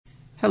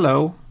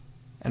Hello,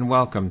 and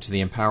welcome to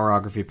the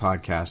Empowerography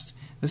Podcast.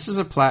 This is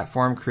a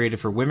platform created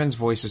for women's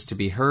voices to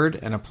be heard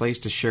and a place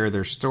to share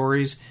their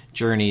stories,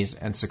 journeys,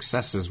 and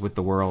successes with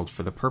the world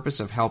for the purpose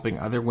of helping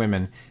other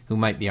women who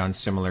might be on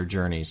similar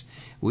journeys.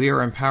 We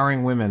are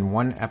empowering women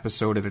one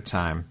episode at a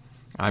time.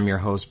 I'm your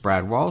host,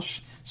 Brad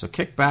Walsh, so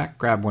kick back,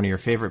 grab one of your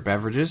favorite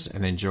beverages,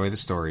 and enjoy the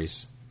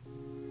stories.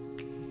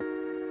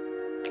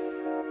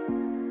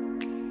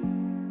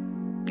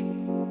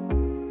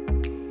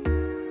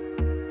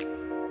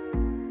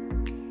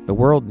 The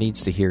world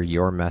needs to hear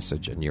your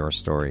message and your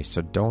story,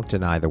 so don't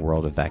deny the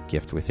world of that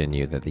gift within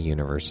you that the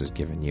universe has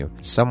given you.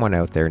 Someone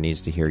out there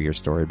needs to hear your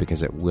story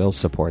because it will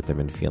support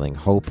them in feeling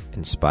hope,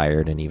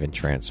 inspired, and even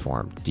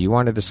transformed. Do you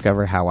want to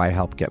discover how I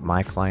help get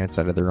my clients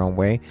out of their own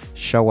way,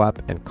 show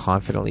up, and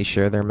confidently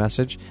share their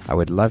message? I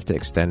would love to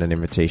extend an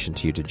invitation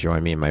to you to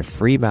join me in my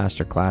free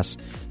masterclass,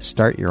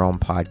 Start Your Own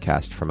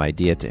Podcast from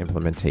Idea to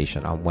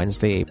Implementation, on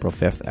Wednesday, April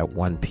 5th at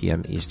 1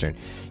 p.m. Eastern.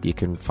 You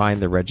can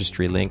find the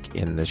registry link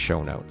in the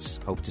show notes.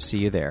 Hope to see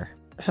you there.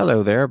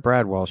 Hello there,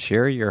 Brad Walsh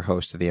here, your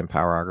host of the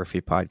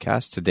Empowerography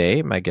Podcast.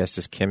 Today, my guest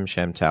is Kim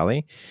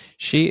Shamtally.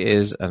 She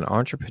is an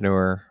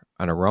entrepreneur,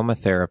 an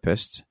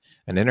aromatherapist,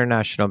 an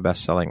international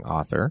best-selling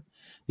author,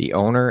 the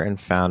owner and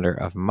founder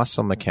of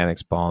Muscle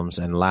Mechanics Balms,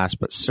 and last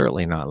but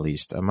certainly not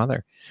least, a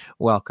mother.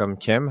 Welcome,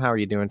 Kim. How are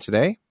you doing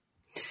today?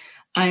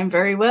 I am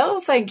very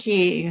well, thank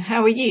you.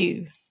 How are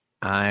you?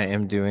 I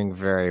am doing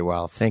very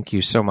well. Thank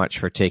you so much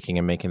for taking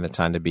and making the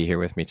time to be here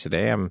with me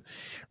today. I'm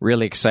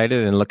really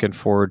excited and looking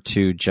forward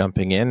to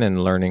jumping in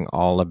and learning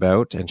all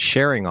about and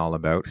sharing all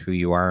about who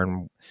you are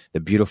and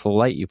the beautiful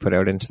light you put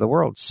out into the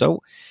world.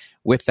 So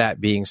with that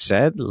being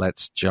said,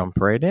 let's jump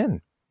right in.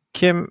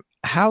 Kim,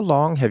 how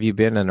long have you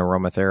been an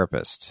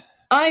aromatherapist?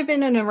 I've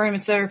been an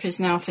aromatherapist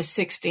now for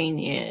 16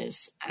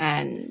 years,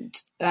 and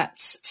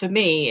that's, for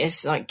me,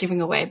 it's like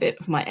giving away a bit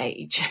of my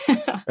age.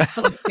 I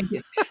think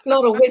it's a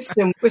lot of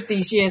wisdom with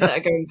these years that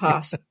are going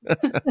past.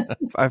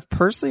 I've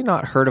personally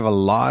not heard of a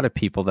lot of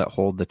people that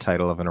hold the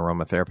title of an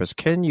aromatherapist.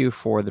 Can you,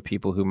 for the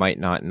people who might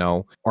not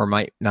know or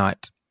might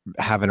not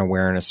have an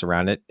awareness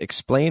around it,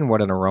 explain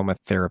what an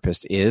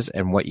aromatherapist is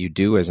and what you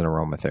do as an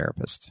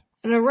aromatherapist?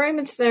 An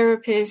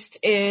aromatherapist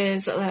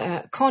is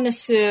a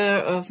connoisseur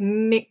of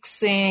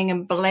mixing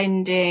and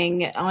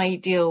blending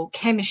ideal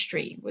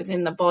chemistry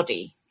within the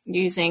body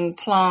using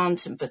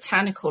plant and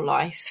botanical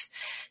life,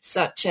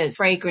 such as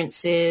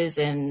fragrances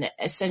and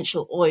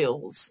essential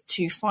oils,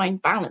 to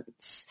find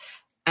balance.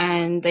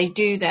 And they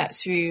do that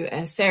through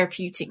a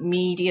therapeutic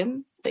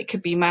medium. It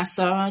could be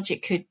massage,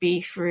 it could be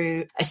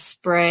through a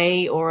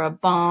spray or a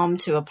balm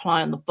to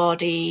apply on the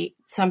body.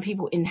 Some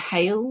people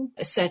inhale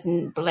a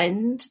certain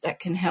blend that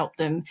can help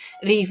them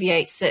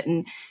alleviate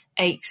certain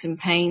aches and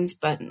pains,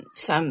 but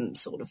some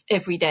sort of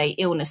everyday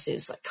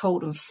illnesses like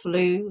cold and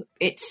flu.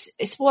 It's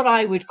what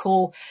I would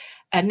call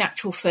a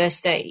natural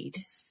first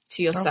aid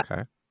to yourself.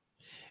 Okay.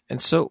 And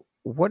so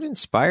what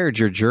inspired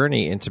your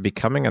journey into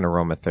becoming an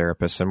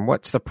aromatherapist, and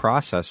what's the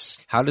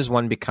process? How does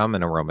one become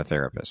an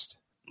aromatherapist?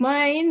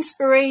 My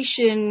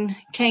inspiration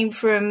came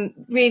from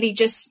really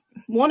just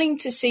wanting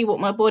to see what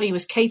my body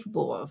was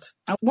capable of.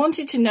 I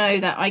wanted to know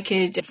that I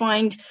could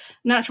find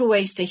natural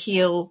ways to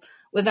heal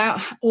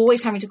without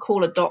always having to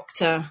call a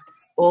doctor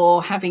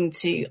or having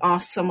to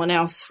ask someone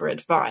else for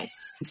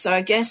advice. So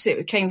I guess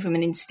it came from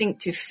an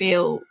instinctive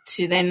feel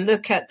to then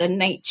look at the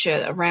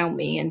nature around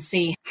me and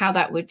see how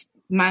that would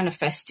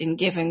manifest in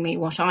giving me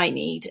what I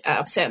need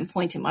at a certain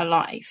point in my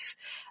life.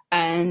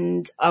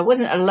 And I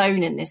wasn't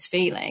alone in this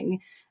feeling.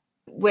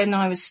 When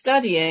I was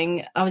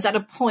studying, I was at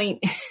a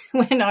point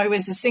when I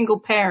was a single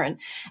parent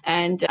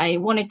and I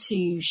wanted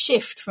to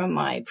shift from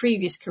my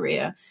previous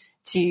career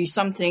to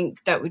something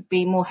that would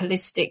be more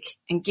holistic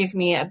and give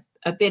me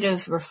a bit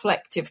of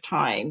reflective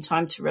time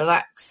to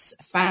relax,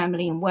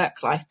 family and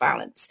work-life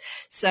balance.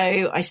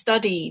 So I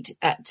studied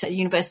at the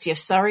University of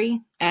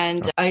Surrey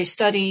and I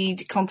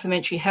studied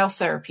complementary health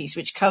therapies,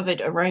 which covered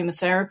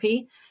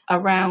aromatherapy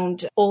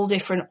around all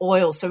different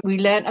oils. So we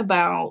learned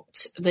about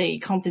the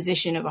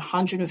composition of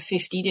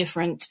 150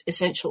 different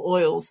essential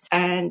oils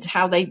and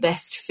how they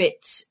best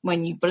fit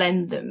when you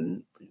blend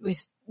them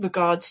with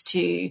regards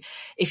to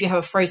if you have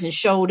a frozen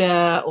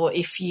shoulder or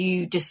if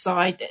you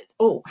decide that,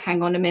 oh,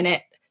 hang on a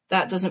minute,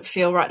 that doesn't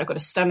feel right, I've got a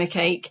stomach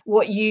ache.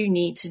 What you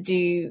need to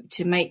do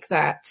to make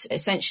that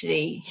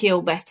essentially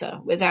heal better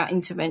without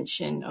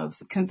intervention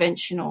of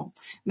conventional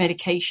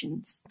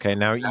medications. Okay,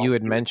 now you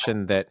had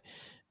mentioned that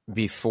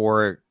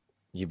before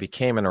you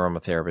became an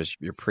aromatherapist,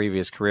 your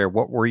previous career,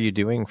 what were you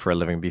doing for a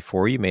living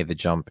before you made the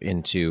jump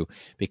into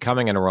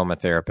becoming an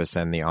aromatherapist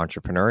and the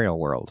entrepreneurial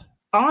world?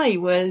 I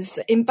was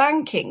in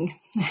banking.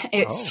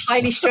 It's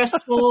highly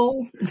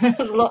stressful,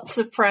 lots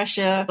of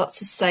pressure,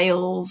 lots of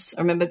sales.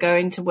 I remember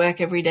going to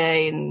work every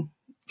day and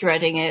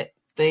dreading it,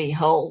 the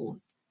whole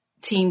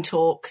team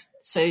talk,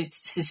 so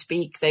to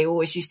speak. They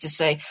always used to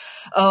say,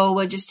 oh,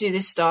 we'll just do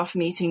this staff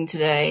meeting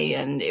today.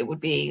 And it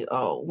would be,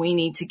 oh, we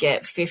need to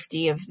get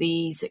 50 of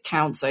these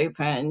accounts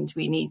opened.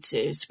 We need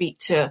to speak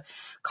to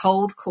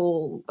cold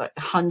call like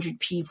 100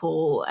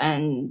 people.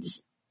 And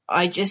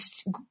I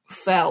just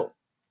felt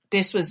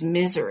this was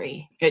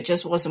misery. It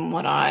just wasn't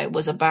what I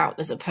was about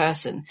as a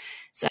person.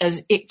 So I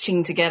was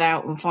itching to get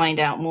out and find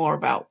out more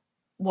about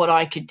what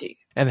I could do.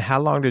 And how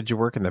long did you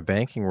work in the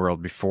banking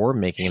world before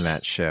making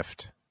that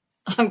shift?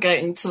 I'm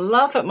going to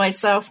laugh at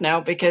myself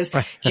now because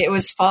it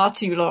was far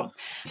too long.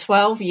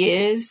 12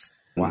 years.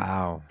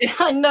 Wow.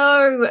 I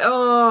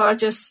know.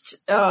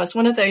 It's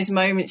one of those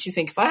moments you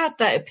think, if I had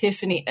that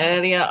epiphany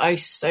earlier, I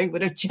so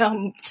would have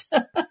jumped.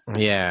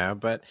 Yeah,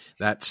 but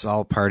that's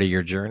all part of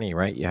your journey,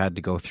 right? You had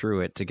to go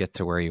through it to get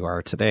to where you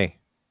are today.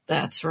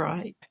 That's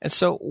right. And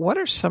so what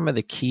are some of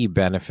the key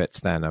benefits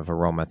then of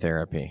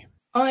aromatherapy?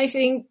 I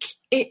think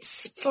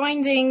it's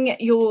finding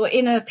your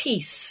inner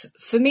peace.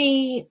 For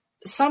me,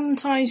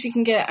 sometimes we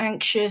can get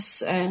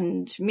anxious,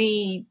 and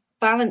me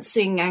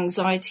balancing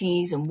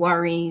anxieties and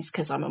worries,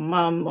 because I'm a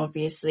mum,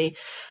 obviously,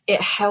 it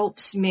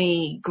helps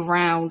me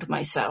ground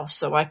myself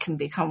so I can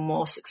become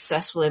more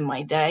successful in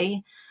my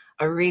day.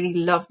 I really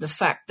love the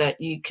fact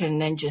that you can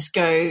then just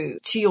go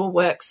to your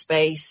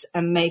workspace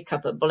and make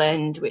up a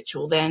blend, which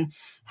will then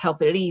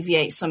help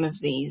alleviate some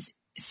of these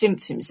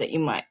symptoms that you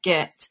might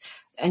get.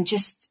 And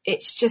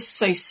it's just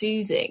so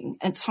soothing.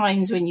 At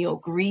times when you're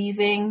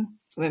grieving,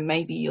 when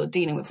maybe you're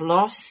dealing with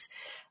loss,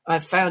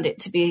 I've found it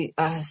to be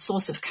a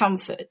source of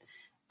comfort.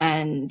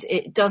 And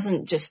it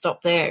doesn't just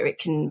stop there. It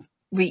can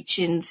reach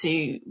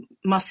into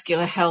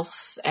muscular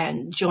health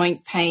and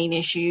joint pain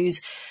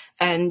issues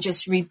and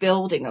just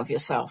rebuilding of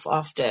yourself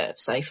after,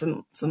 say,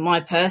 for my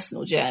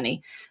personal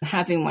journey,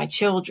 having my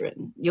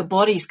children. Your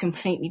body's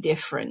completely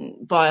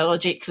different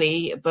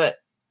biologically, but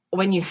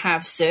when you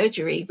have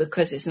surgery,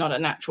 because it's not a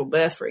natural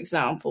birth, for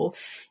example,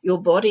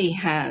 your body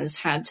has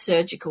had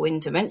surgical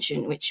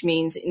intervention, which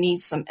means it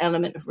needs some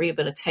element of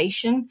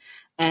rehabilitation.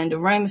 And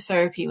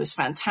aromatherapy was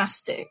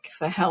fantastic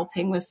for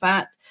helping with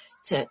that,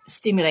 to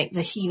stimulate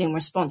the healing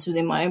response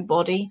within my own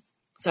body.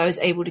 So I was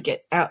able to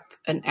get out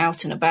and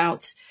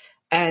about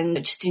and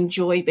just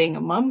enjoy being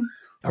a mum.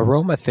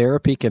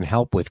 Aromatherapy can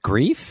help with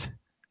grief?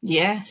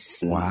 Yes.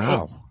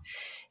 Wow.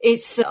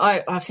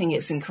 I think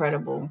it's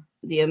incredible.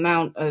 The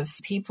amount of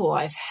people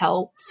I've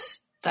helped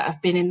that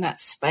have been in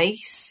that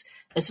space,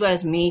 as well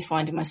as me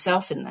finding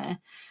myself in there.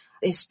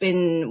 It's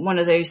been one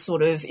of those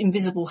sort of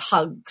invisible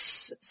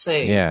hugs. So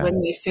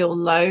when they feel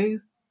low,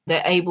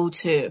 they're able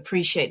to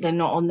appreciate they're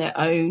not on their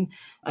own.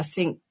 I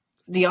think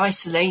the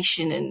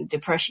isolation and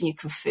depression you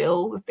can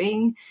feel with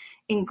being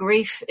in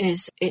grief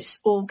it's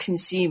all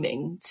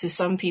consuming. To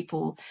some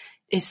people,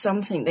 it's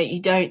something that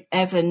you don't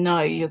ever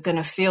know you're going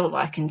to feel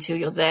like until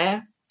you're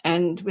there.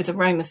 And with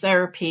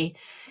aromatherapy,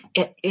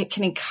 it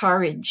can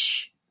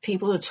encourage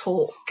people to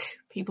talk,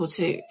 people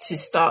to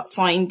start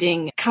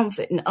finding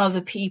comfort in other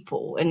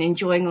people and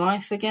enjoying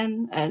life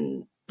again.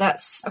 And I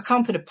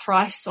can't put a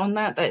price on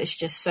that. That is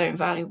just so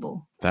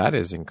invaluable. That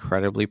is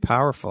incredibly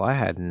powerful. I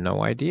had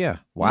no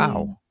idea.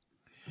 Wow.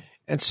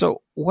 And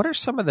so what are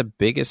some of the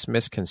biggest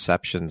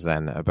misconceptions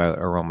then about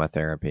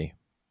aromatherapy?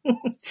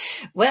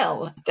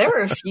 Well, there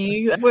are a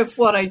few. With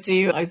what I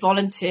do, I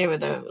volunteer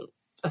with a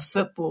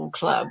football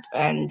club,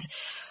 and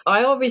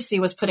I obviously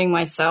was putting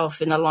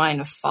myself in the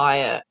line of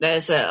fire.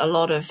 There's a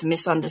lot of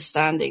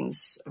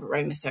misunderstandings of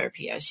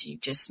aromatherapy, as you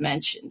just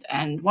mentioned.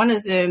 And one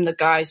of them, the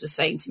guys were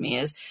saying to me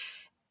is,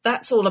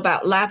 that's all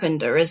about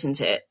lavender,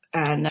 isn't it?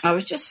 And I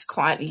was just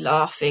quietly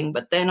laughing.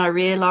 But then I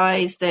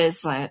realized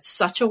there's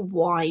such a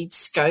wide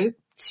scope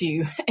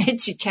to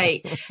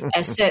educate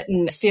a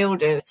certain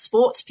field of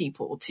sports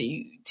people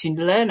to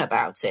learn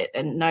about it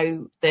and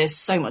know there's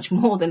so much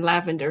more than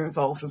lavender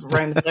involved with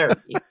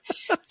aromatherapy.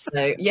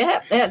 So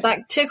yeah,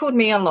 that tickled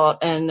me a lot,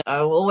 and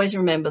I will always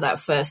remember that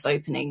first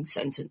opening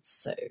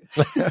sentence. So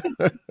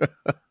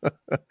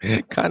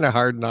kind of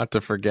hard not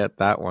to forget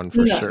that one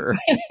for sure.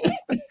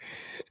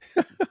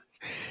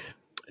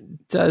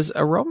 Does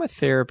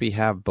aromatherapy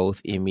have both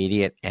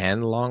immediate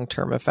and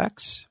long-term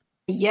effects?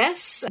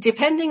 Yes,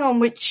 depending on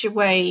which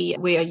way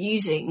we are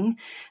using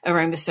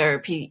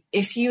aromatherapy,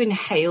 if you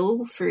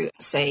inhale through,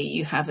 say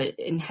you have an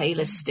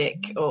inhaler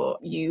stick, or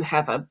you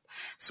have a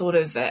sort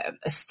of a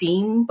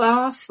steam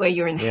bath where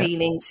you're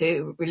inhaling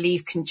to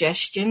relieve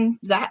congestion,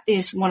 that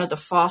is one of the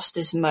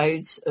fastest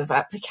modes of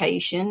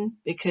application,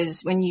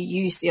 because when you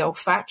use the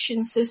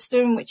olfaction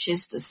system, which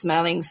is the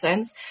smelling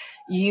sense,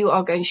 you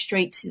are going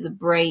straight to the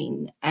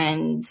brain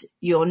and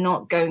you're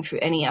not going through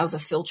any other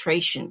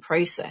filtration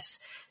process.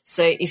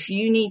 So if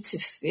you need to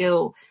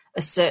feel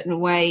a certain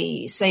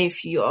way, say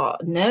if you are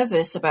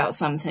nervous about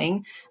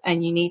something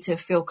and you need to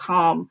feel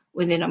calm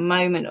within a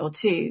moment or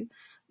two,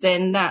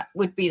 then that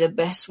would be the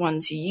best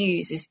one to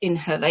use, is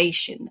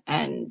inhalation.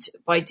 And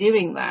by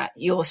doing that,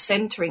 you're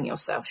centering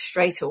yourself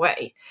straight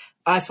away.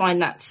 I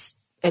find that's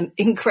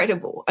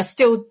incredible. I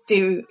still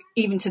do,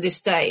 even to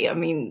this day. I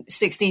mean,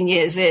 16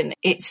 years in,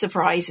 it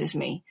surprises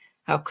me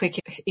how quick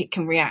it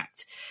can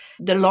react.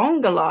 The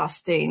longer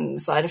lasting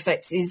side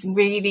effects is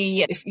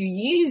really, if you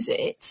use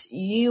it,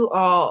 you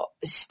are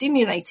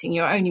stimulating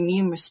your own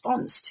immune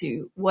response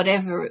to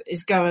whatever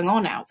is going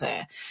on out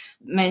there.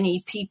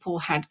 Many people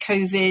had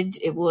COVID.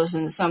 It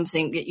wasn't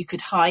something that you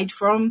could hide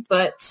from,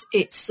 but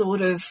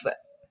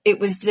it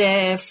was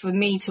there for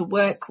me to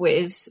work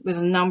with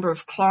a number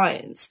of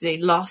clients, the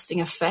lasting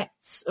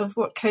effects of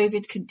what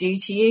COVID could do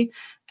to you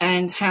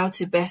and how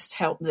to best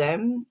help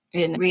them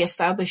in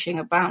reestablishing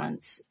a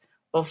balance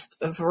of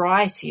a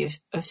variety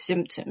of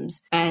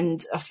symptoms.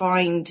 And I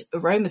find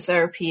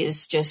aromatherapy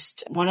is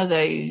just one of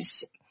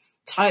those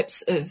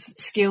types of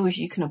skills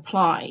you can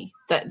apply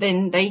that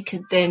then they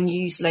could then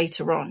use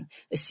later on.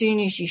 As soon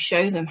as you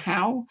show them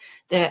how,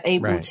 they're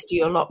able to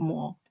do a lot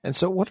more. And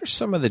so what are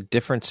some of the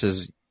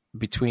differences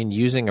between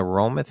using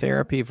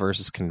aromatherapy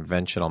versus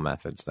conventional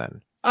methods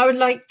then? I would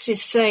like to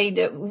say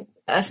that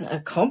as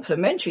a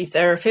complementary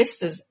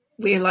therapist, as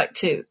we like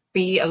to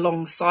be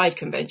alongside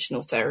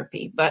conventional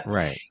therapy. But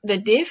the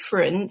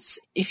difference,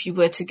 if you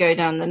were to go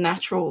down the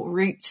natural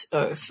route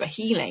of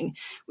healing,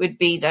 would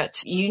be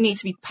that you need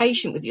to be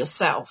patient with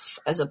yourself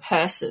as a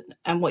person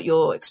and what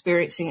you're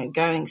experiencing and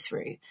going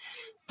through.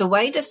 The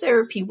way the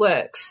therapy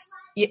works,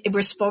 it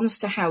responds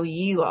to how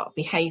you are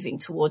behaving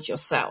towards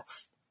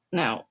yourself.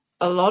 Now,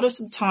 a lot of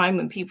the time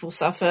when people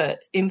suffer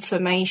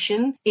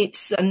inflammation,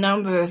 it's a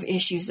number of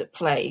issues at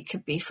play. It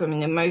could be from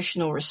an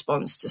emotional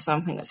response to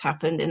something that's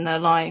happened in their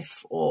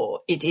life,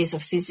 or it is a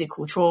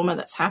physical trauma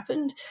that's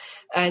happened.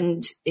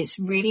 And it's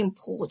really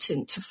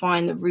important to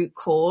find the root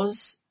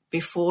cause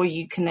before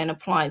you can then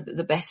apply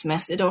the best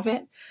method of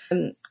it.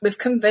 With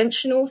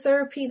conventional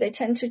therapy, they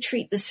tend to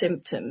treat the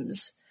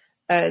symptoms.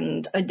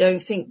 And I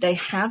don't think they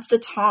have the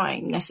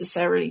time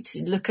necessarily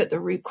to look at the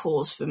root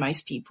cause for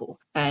most people.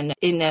 And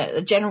in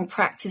a general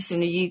practice in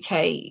the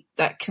UK,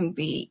 that can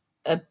be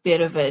a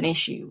bit of an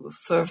issue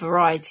for a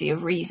variety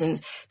of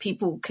reasons.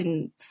 People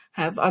can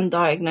have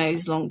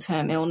undiagnosed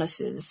long-term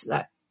illnesses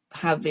that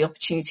have the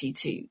opportunity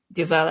to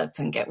develop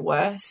and get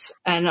worse.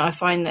 And I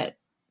find that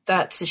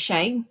that's a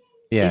shame.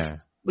 Yeah. If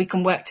we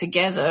can work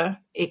together,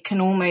 it can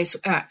almost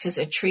act as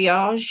a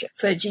triage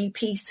for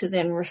GPs to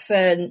then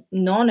refer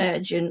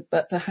non-urgent,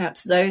 but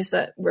perhaps those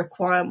that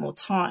require more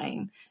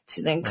time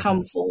to then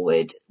come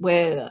forward,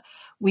 where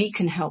we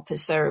can help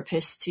as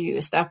therapists to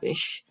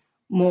establish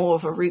more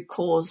of a root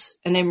cause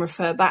and then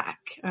refer back.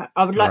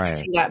 I would like to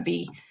see that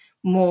be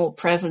more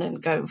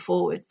prevalent going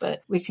forward,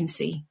 but we can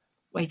see.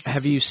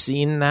 Have you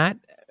seen that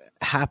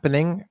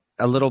happening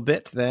a little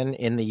bit then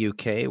in the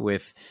UK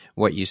with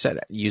what you said,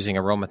 using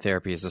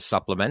aromatherapy as a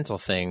supplemental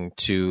thing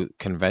to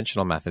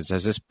conventional methods?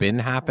 Has this been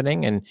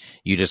happening and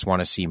you just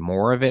want to see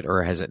more of it,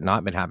 or has it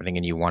not been happening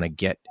and you want to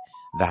get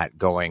that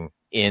going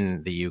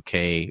in the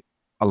UK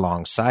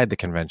alongside the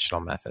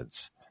conventional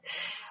methods?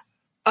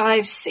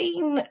 I've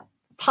seen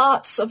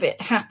parts of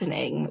it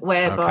happening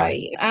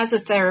whereby as a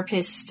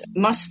therapist,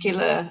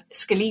 muscular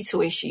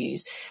skeletal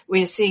issues,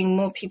 we're seeing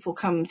more people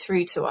come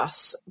through to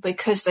us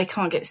because they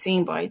can't get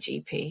seen by a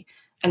GP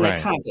and they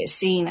can't get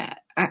seen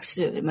at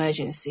accident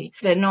emergency.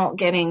 They're not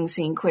getting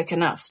seen quick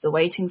enough. The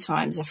waiting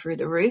times are through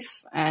the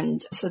roof,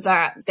 and for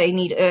that they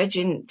need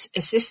urgent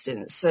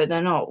assistance, so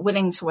they're not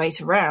willing to wait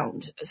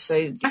around.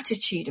 So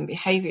attitude and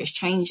behavior is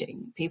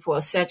changing. People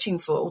are searching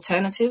for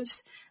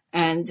alternatives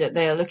and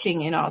they are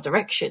looking in our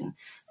direction.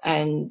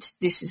 And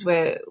this is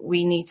where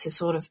we need to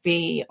sort of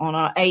be on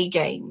our A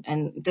game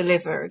and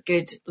deliver a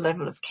good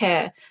level of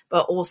care,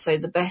 but also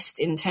the best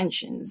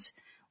intentions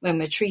when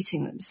we're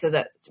treating them, so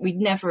that we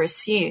never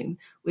assume.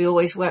 We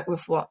always work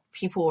with what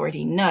people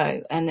already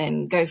know and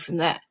then go from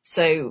there.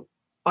 So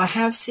I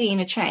have seen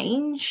a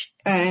change,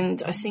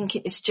 and I think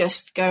it's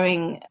just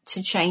going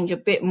to change a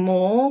bit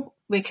more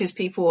because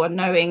people are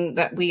knowing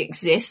that we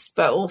exist,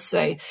 but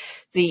also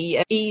the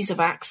ease of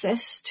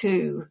access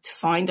to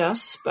find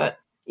us. But,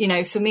 you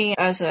know, for me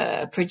as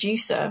a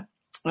producer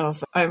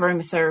of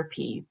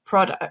aromatherapy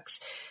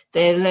products,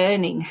 they're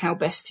learning how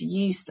best to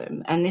use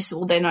them. And this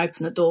will then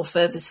open the door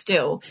further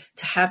still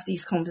to have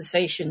these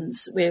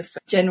conversations with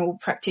general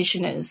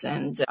practitioners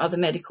and other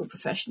medical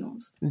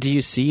professionals. Do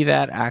you see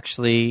that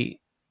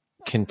actually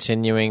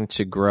continuing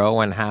to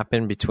grow and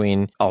happen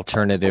between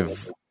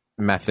alternative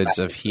methods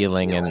of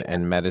healing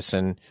and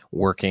medicine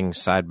working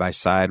side by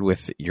side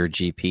with your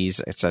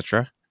GPs,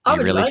 etc.? Do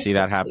you really see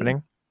that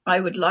happening? I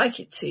would like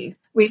it to.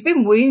 We've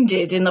been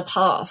wounded in the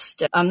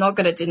past. I'm not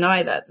going to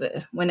deny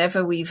that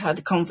whenever we've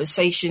had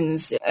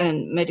conversations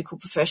and medical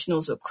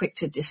professionals are quick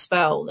to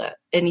dispel that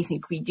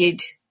anything we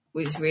did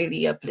was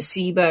really a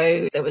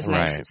placebo. There was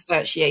no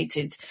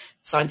substantiated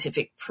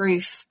scientific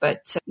proof.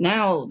 But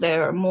now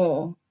there are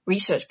more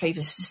research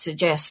papers to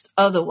suggest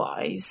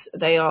otherwise.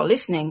 They are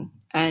listening.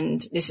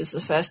 And this is the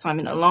first time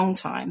in a long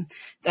time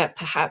that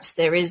perhaps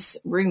there is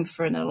room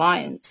for an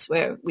alliance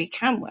where we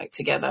can work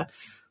together.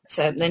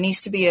 So there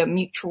needs to be a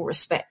mutual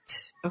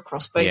respect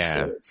across both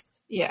fields.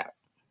 Yeah.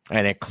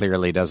 And it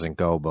clearly doesn't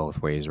go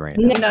both ways right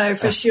now. No,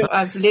 for sure.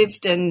 I've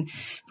lived and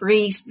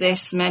breathed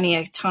this many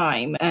a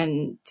time,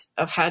 and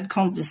I've had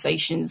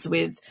conversations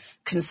with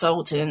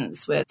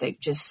consultants where they've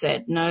just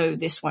said, no,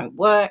 this won't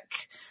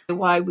work.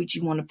 Why would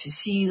you want to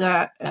pursue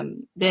that?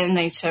 Then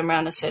they've turned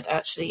around and said,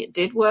 actually, it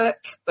did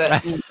work.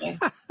 But,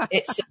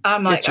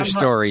 I'm like, get your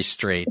story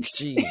straight.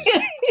 Jeez.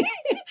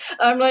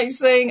 I'm like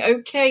saying,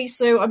 okay,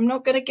 so I'm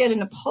not going to get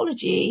an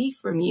apology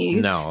from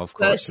you. No, of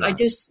course not.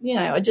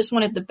 I just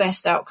wanted the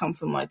best outcome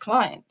for my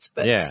client.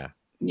 But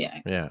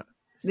yeah.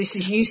 This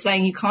is you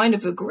saying you kind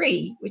of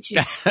agree, which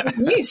is good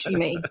news for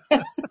me.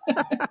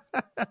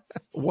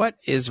 What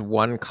is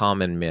one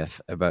common myth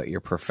about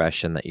your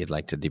profession that you'd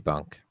like to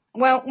debunk?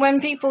 Well,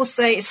 when people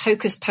say it's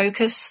hocus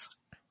pocus,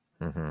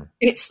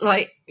 it's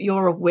like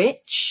you're a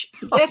witch.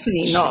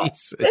 Definitely not.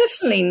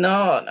 Definitely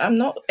not. I'm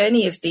not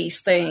any of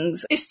these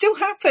things. It still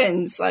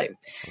happens. Like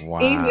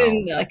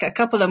even like a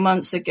couple of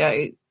months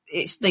ago,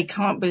 they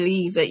can't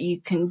believe that you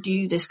can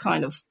do this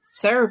kind of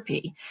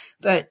therapy.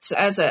 But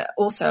as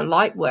also a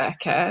light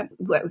worker,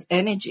 work with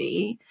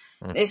energy,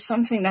 it's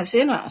something that's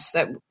in us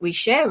that we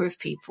share with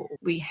people.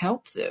 We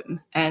help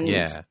them. And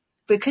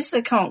because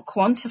they can't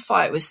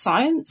quantify it with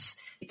science,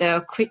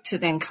 they're quick to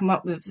then come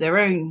up with their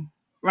own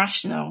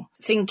rational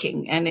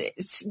thinking, and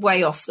it's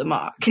way off the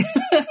mark.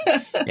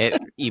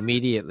 It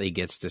immediately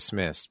gets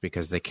dismissed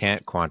because they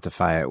can't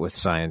quantify it with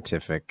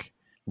scientific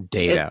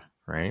data,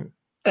 right?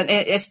 And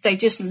they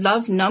just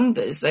love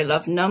numbers. They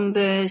love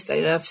numbers.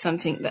 They love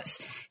something that's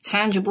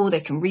tangible. They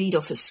can read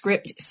off a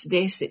script. It's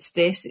this, it's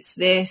this, it's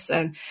this.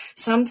 And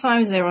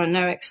sometimes there are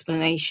no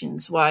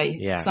explanations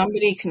why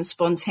somebody can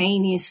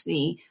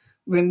spontaneously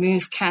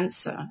remove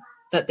cancer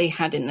that they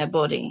had in their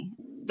body.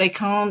 They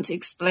can't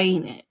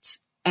explain it.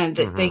 And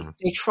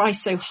they try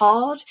so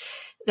hard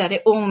that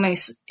it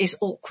almost is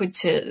awkward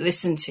to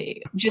listen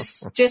to.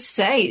 Just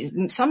say,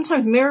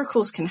 sometimes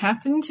miracles can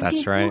happen to people.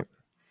 That's right.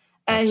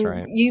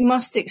 And you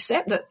must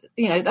accept that,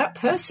 that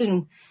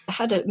person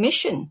had a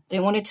mission. They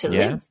wanted to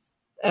live.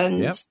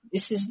 And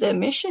this is their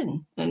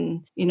mission.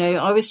 And,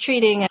 I was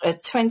treating a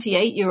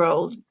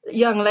 28-year-old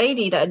young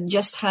lady that had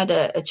just had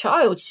a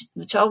child.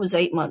 The child was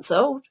 8 months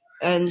old,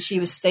 and she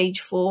was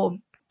stage 4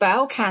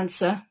 bowel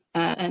cancer.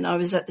 And I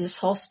was at this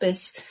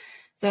hospice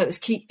that was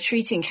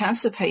treating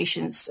cancer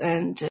patients,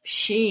 and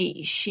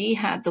she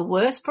had the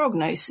worst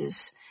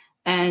prognosis,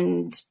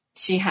 and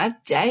she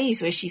had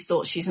days where she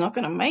thought she's not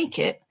going to make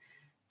it.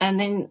 And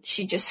then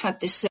she just had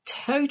this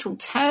total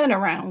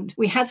turnaround.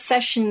 We had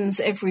sessions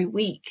every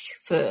week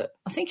for,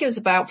 I think it was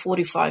about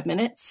 45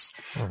 minutes.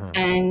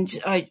 And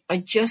I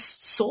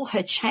just saw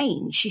her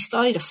change. She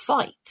started to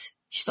fight.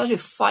 She started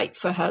to fight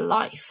for her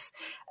life.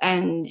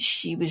 And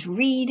she was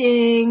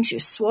reading, she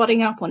was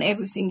swatting up on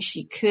everything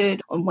she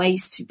could on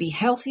ways to be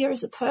healthier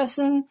as a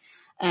person,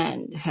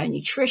 and her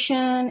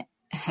nutrition,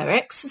 her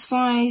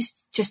exercise,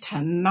 just her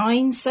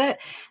mindset.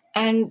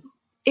 And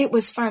it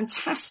was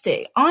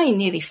fantastic. I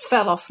nearly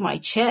fell off my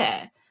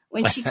chair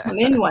when she came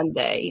in one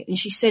day and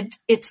she said,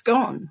 it's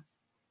gone.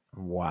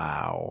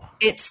 Wow.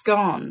 It's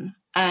gone.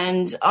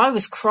 And I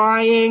was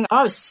crying.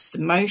 I was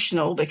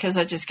emotional because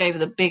I just gave her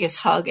the biggest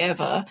hug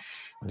ever.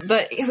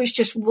 But it was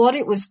just what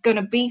it was going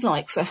to be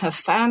like for her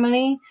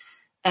family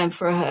and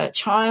for her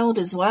child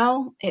as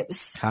well.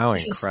 How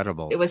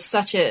incredible. It was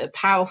such a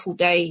powerful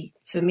day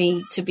for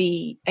me to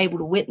be able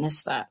to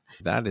witness that.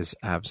 That is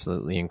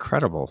absolutely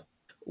incredible.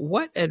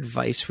 What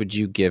advice would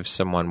you give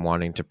someone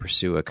wanting to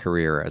pursue a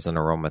career as an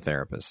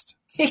aromatherapist?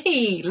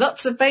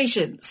 Lots of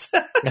patience.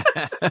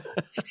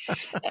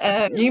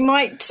 You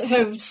might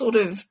have sort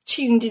of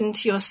tuned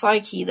into your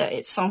psyche that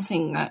it's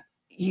something that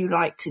you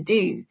like to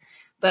do.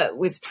 But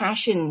with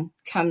passion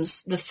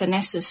comes the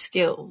finesse of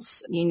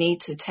skills. You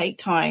need to take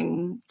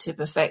time to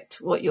perfect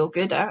what you're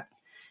good at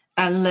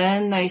and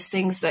learn those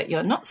things that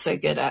you're not so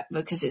good at,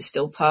 because it's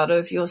still part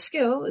of your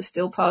skill. It's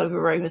still part of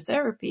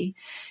aromatherapy.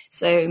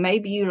 So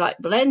maybe you like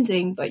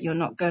blending, but you're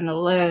not going to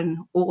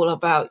learn all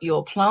about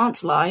your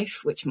plant life,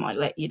 which might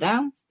let you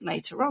down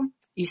later on.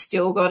 You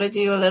still got to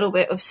do a little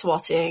bit of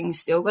swatting,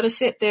 still got to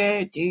sit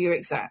there, do your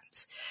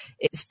exams.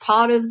 It's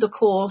part of the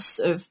course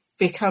of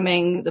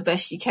becoming the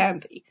best you can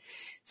be.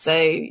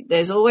 So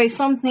there's always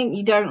something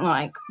you don't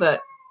like,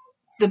 but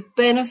the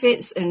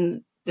benefits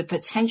and the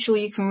potential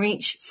you can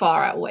reach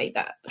far outweigh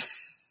that.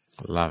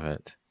 Love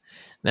it.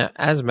 Now,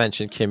 as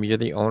mentioned, Kim, you're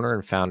the owner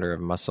and founder of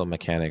Muscle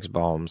Mechanics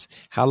Balms.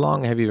 How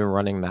long have you been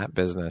running that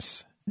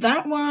business?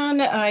 That one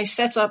I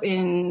set up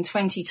in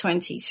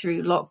 2020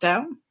 through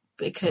lockdown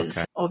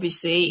because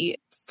obviously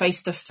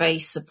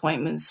face-to-face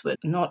appointments were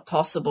not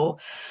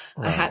possible.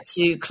 Right. I had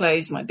to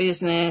close my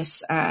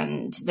business,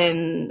 and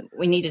then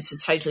we needed to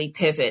totally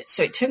pivot.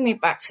 So it took me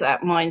back to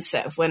that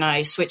mindset of when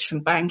I switched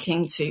from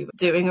banking to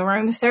doing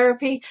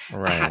aromatherapy.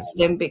 Right. I had to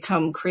then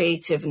become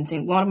creative and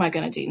think, what am I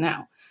going to do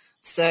now?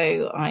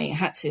 So I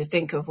had to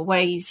think of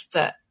ways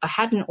that I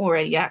hadn't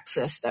already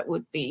accessed that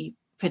would be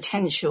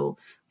potential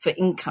for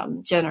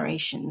income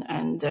generation.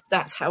 And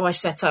that's how I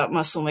set up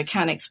Muscle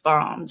Mechanics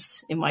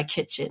Balms in my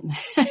kitchen.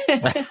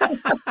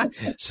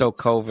 So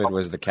COVID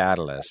was the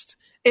catalyst.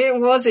 It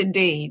was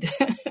indeed.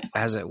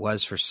 As it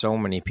was for so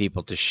many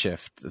people to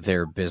shift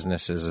their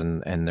businesses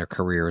and their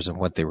careers and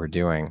what they were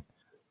doing.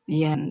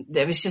 Yeah,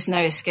 there was just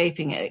no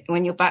escaping it.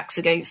 When your back's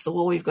against the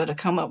wall, you've got to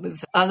come up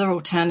with other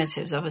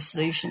alternatives, other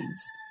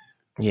solutions.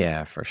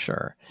 Yeah, for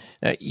sure.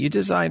 Now, you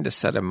designed a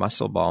set of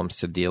muscle balms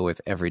to deal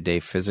with everyday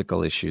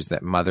physical issues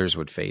that mothers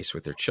would face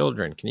with their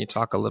children. Can you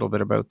talk a little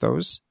bit about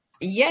those?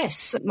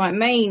 Yes, my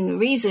main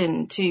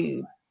reason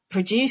to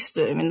produce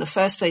them in the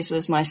first place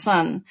was my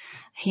son.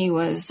 He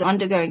was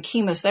undergoing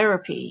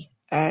chemotherapy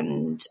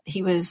and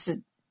he was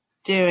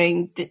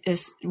doing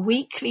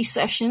weekly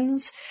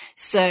sessions.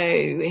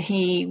 So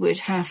he would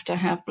have to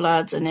have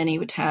bloods and then he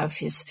would have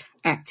his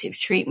active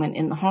treatment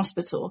in the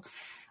hospital.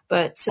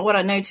 But what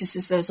I noticed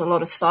is there's a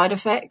lot of side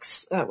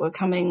effects that were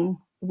coming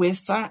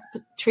with that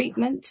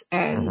treatment.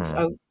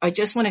 And I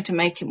just wanted to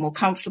make it more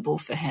comfortable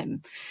for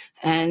him.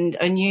 And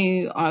I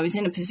knew I was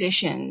in a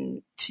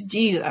position to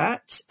do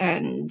that.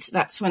 And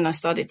that's when I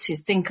started to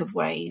think of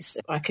ways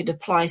that I could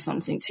apply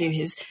something to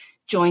his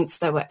joints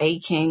that were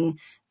aching,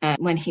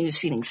 when he was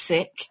feeling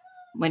sick,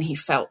 when he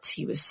felt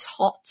he was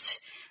hot.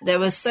 There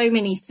were so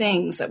many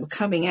things that were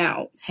coming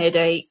out,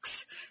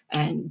 headaches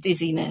and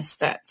dizziness,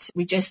 that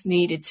we just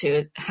needed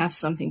to have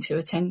something to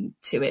attend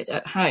to it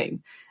at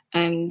home.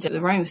 And the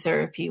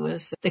aromatherapy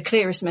was the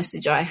clearest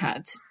message I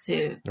had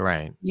to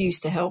use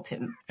to help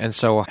him. And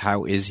so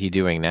how is he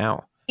doing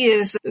now? He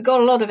has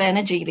got a lot of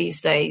energy these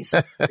days.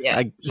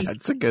 Yeah,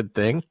 that's a good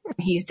thing.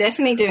 He's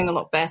definitely doing a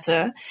lot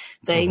better.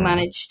 They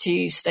managed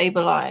to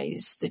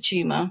stabilize the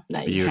tumor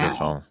that he had.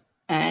 Beautiful.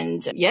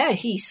 And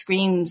he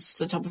screams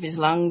to the top of his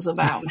lungs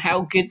about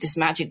how good this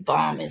magic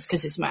balm is,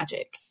 because it's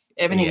magic.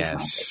 Everything is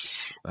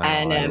magic. Oh,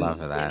 and I love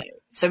that.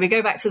 So we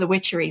go back to the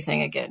witchery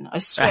thing again. I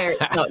swear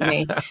it's not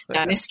me.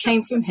 This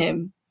came from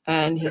him.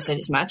 And he said,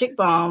 it's magic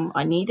balm.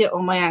 I need it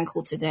on my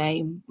ankle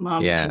today.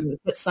 Mom, can you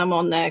put some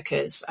on there?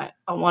 Because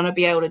I want to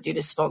be able to do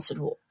the sponsored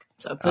walk.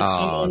 So I put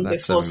some on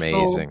before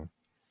school.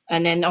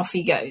 And then off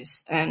he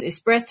goes. And it's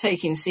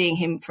breathtaking seeing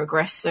him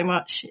progress so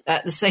much.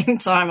 At the same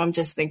time, I'm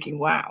just thinking,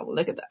 wow,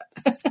 look at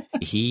that.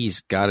 He's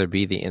got to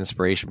be the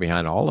inspiration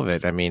behind all of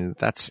it. I mean,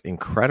 that's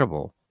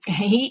incredible.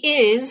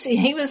 He is.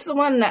 He was the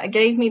one that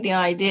gave me the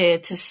idea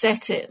to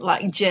set it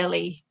like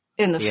jelly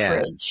in the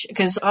fridge.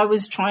 Because I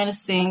was trying to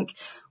think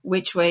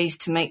which ways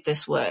to make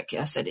this work.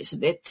 I said, it's a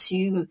bit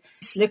too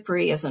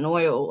slippery as an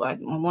oil. I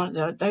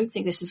don't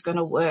think this is going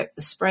to work.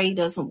 The spray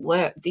doesn't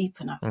work deep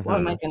enough. What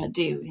am I going to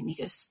do? And he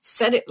just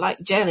set it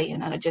like jelly.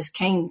 And then I just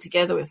came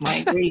together with my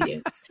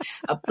ingredients.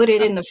 I put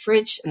it in the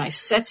fridge and I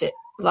set it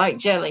like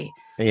jelly.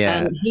 Yeah.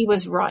 And he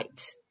was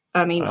right.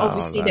 I mean,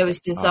 obviously there was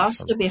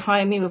disaster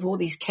behind me with all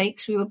these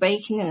cakes we were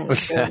baking and it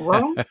was going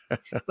wrong.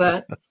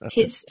 But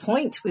his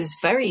point was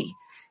very,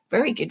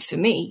 very good for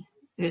me.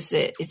 Because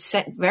it's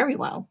set very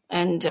well.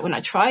 And when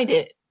I tried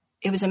it,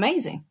 it was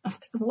amazing.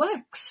 It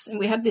works. And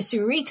we had this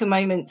eureka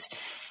moment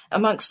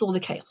amongst all the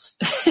chaos.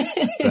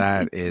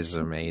 That is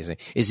amazing.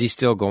 Is he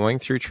still going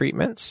through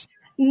treatments?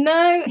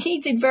 No, he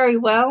did very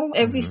well.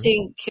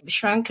 Everything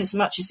shrank as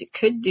much as it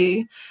could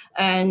do.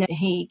 And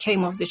he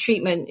came off the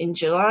treatment in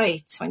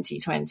July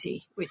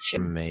 2020, which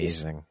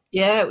amazing.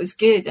 It was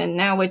good. And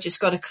now we've just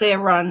got a clear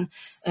run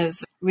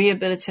of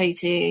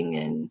rehabilitating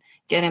and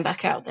getting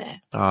back out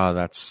there. Oh,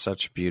 that's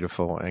such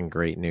beautiful and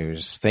great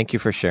news. Thank you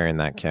for sharing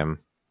that, Kim.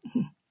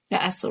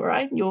 That's all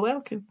right. You're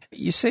welcome.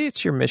 You say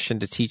it's your mission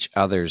to teach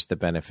others the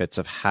benefits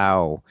of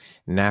how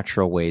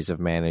natural ways of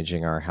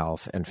managing our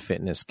health and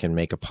fitness can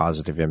make a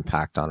positive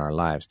impact on our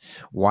lives.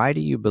 Why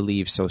do you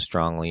believe so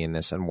strongly in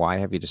this, and why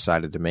have you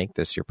decided to make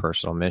this your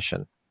personal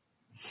mission?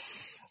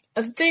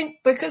 I think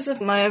because of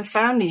my own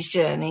family's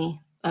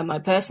journey and my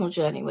personal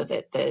journey with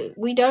it, that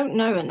we don't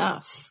know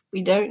enough.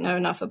 We don't know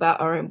enough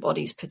about our own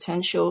body's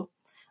potential.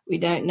 We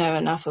don't know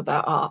enough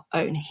about our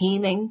own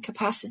healing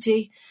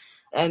capacity.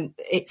 And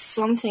it's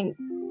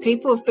something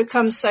people have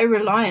become so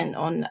reliant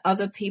on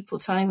other people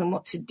telling them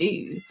what to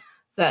do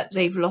that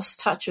they've lost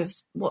touch of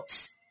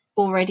what's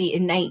already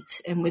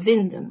innate and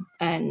within them.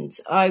 And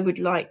I would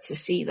like to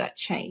see that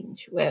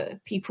change, where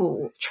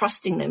people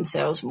trusting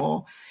themselves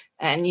more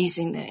and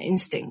using their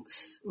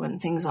instincts when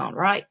things aren't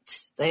right.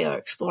 They are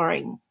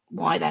exploring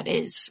why that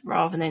is,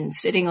 rather than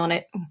sitting on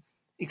it,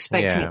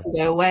 expecting it to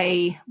go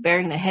away,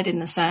 burying their head in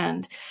the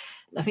sand.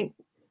 I think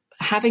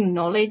having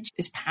knowledge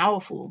is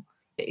powerful.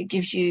 It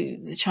gives you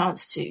the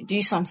chance to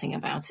do something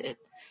about it.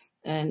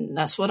 And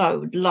that's what I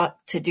would like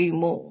to do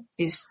more,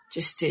 is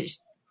just to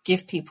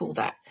give people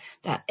that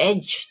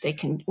edge. They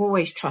can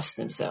always trust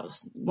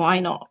themselves. Why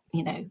not?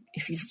 You know,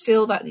 if you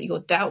feel that you're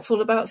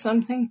doubtful about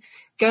something,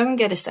 go and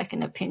get a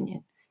second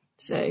opinion.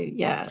 So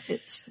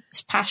it's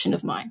a passion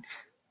of mine.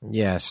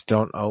 Yes,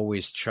 don't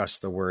always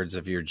trust the words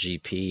of your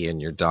GP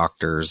and your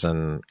doctors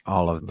and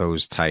all of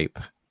those type.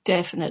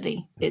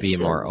 Definitely. Be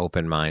more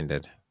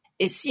open-minded.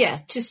 It's,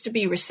 just to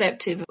be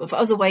receptive of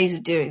other ways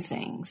of doing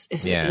things.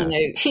 If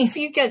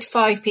you get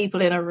 5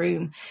 people in a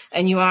room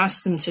and you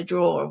ask them to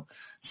draw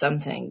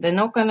something, they're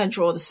not going to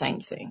draw the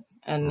same thing.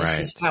 And this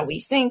is how we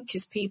think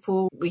as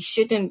people. We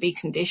shouldn't be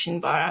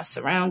conditioned by our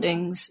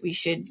surroundings. We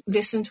should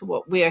listen to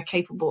what we are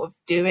capable of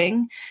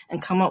doing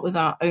and come up with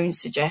our own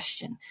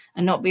suggestion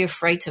and not be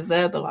afraid to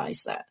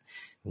verbalize that.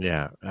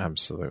 Yeah,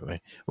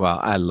 absolutely. Well,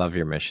 I love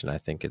your mission. I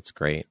think it's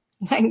great.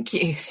 Thank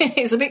you.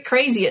 It's a bit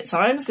crazy at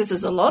times because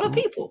there's a lot of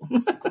people.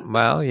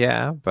 Well,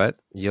 yeah, but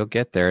you'll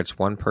get there. It's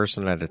one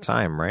person at a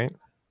time, right?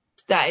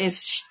 That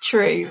is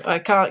true. I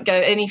can't go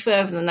any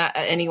further than that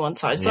at any one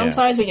time.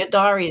 Sometimes when your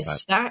diary is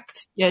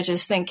stacked, you're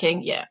just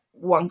thinking,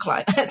 one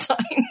client at a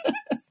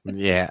time.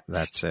 Yeah,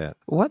 that's it.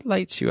 What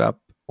lights you up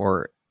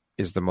or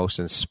is the most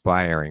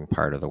inspiring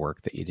part of the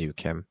work that you do,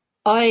 Kim?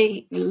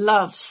 I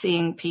love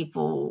seeing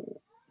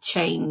people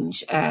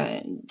change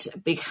and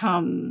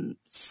become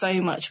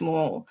so much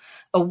more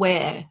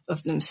aware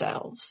of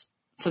themselves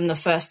from the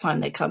first time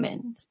they come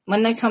in.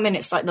 When they come in,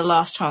 it's like the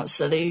last chance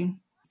saloon.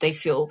 They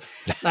feel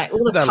like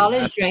all the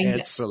colors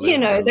drained.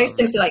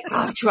 They're like,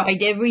 I've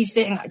tried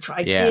everything. I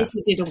tried this.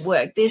 It didn't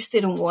work. This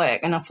didn't work.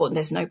 And I thought,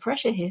 there's no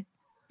pressure here.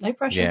 No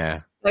pressure. Yeah.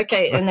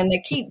 Okay. And then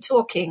they keep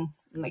talking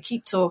and they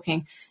keep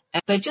talking.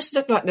 And they just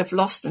look like they've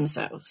lost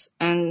themselves.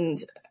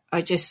 And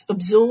I just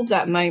absorb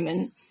that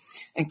moment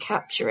and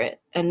capture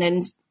it. And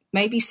then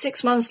maybe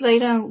 6 months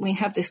later, we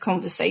have this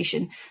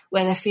conversation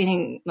where they're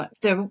feeling like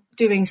they're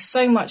doing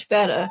so much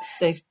better.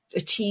 They've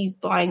achieved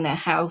buying their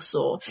house,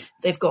 or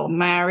they've got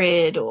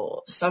married,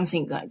 or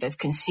something, like they've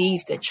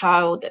conceived a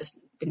child that's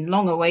been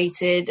long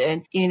awaited.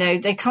 And,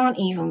 they can't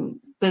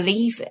even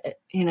believe it.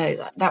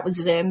 That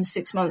was them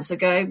 6 months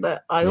ago.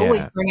 But I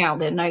always bring out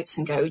their notes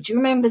and go, do you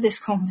remember this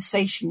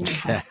conversation you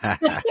had?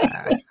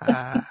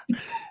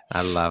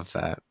 I love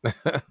that.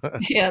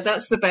 Yeah,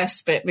 that's the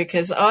best bit,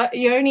 because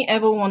you only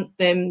ever want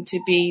them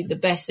to be the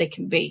best they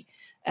can be.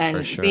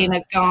 And being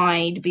a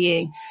guide,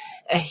 being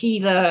a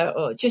healer,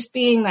 or just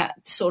being that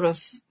sort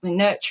of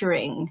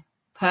nurturing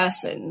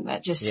person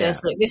that just says,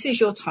 look, this is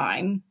your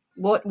time.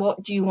 What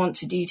do you want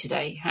to do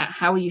today?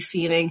 How are you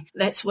feeling?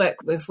 Let's work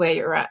with where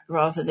you're at,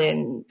 rather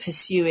than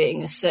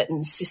pursuing a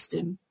certain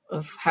system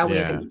of how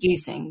we're going to do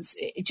things.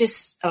 It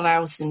just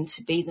allows them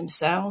to be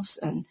themselves,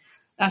 and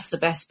that's the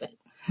best bit.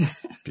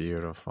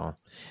 Beautiful.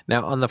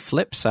 Now, on the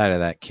flip side of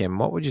that, Kim,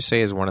 what would you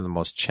say is one of the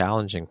most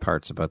challenging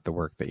parts about the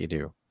work that you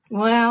do?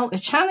 Well, the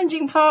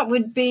challenging part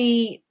would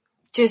be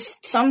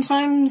just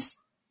sometimes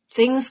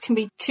things can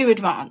be too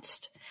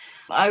advanced.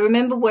 I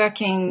remember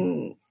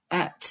working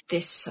at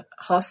this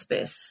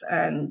hospice,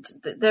 and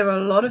there were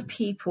a lot of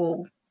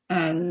people,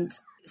 and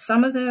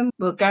some of them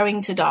were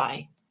going to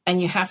die. And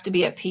you have to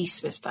be at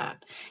peace with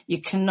that. You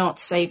cannot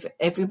save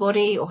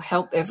everybody or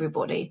help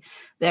everybody.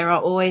 There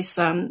are always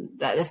some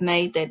that have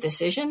made their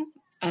decision,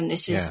 and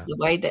this is the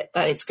way that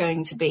it's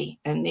going to be.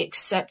 And the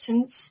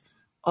acceptance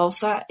of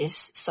that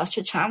is such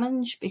a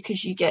challenge,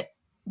 because you get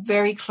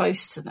very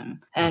close to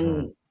them.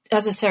 And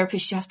as a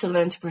therapist, you have to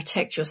learn to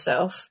protect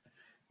yourself,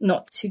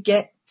 not to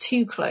get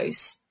too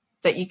close,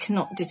 that you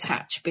cannot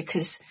detach,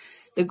 because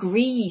the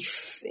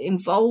grief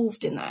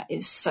involved in that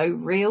is so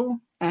real.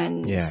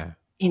 And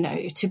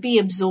to be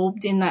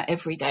absorbed in that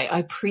every day. I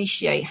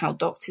appreciate how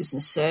doctors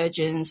and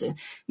surgeons and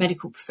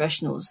medical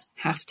professionals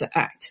have to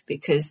act,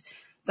 because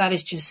that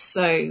is just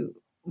so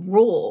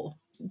raw,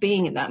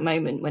 being in that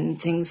moment when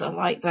things are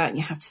like that. And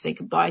you have to say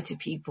goodbye to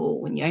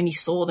people when you only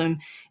saw them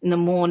in the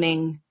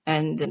morning,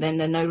 and then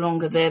they're no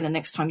longer there the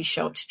next time you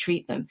show up to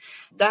treat them.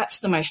 That's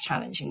the most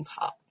challenging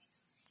part.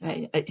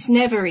 It's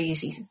never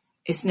easy.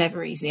 It's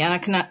never easy. And I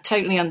can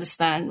totally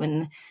understand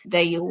when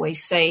they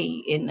always say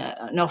in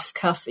an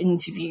off-cuff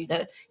interview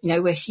that,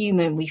 we're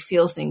human, we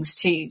feel things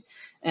too.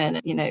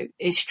 And,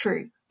 it's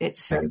true.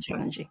 It's so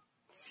challenging.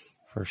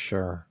 For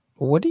sure.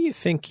 What do you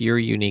think your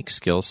unique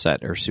skill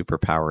set or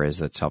superpower is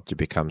that's helped you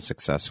become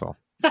successful?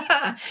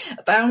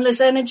 Boundless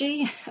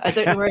energy. I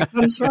don't know where it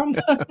comes from.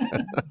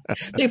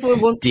 People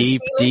want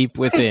deep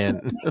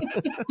within.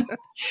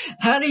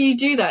 How do you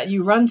do that?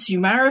 You run 2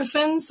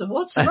 marathons?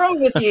 What's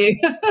wrong with you?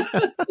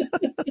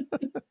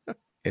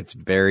 It's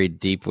buried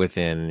deep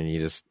within, and you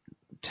just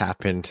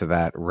tap into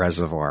that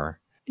reservoir.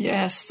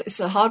 Yes, it's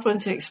a hard one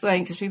to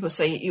explain, because people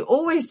say, you're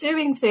always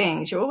doing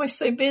things, you're always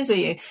so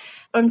busy.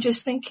 I'm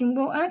just thinking,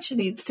 well,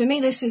 actually, for me,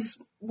 this is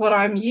what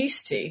I'm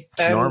used to.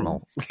 It's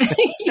normal.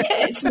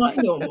 It's my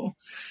normal.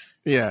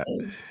 Yeah.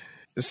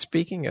 So.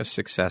 Speaking of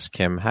success,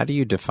 Kim, how do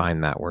you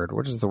define that word?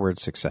 What does the word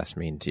success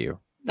mean to you?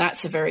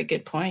 That's a very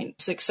good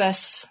point.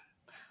 Success,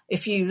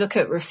 if you look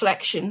at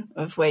reflection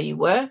of where you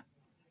were,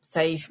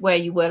 say where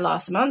you were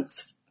last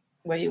month,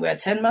 where you were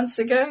 10 months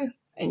ago,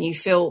 and you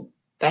feel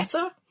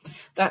better,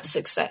 that's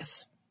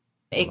success.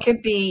 It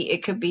could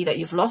be that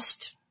you've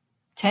lost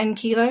 10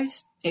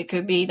 kilos. It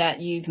could be that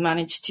you've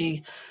managed to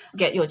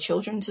get your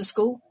children to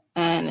school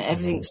and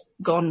everything's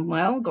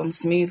gone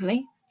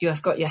smoothly. You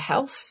have got your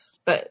health,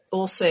 but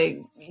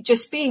also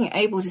just being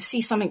able to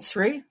see something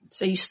through.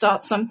 So you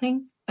start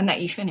something and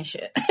that you finish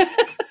it.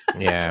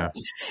 Yeah.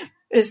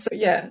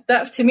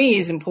 That to me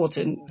is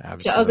important.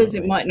 Absolutely. To others,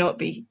 it might not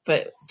be.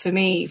 But for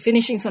me,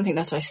 finishing something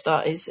that I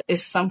start is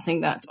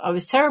something that I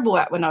was terrible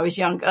at when I was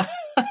younger.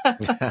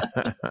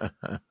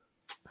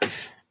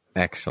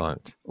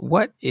 Excellent.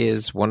 What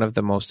is one of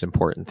the most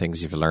important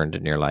things you've learned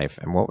in your life?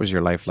 And what was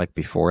your life like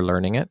before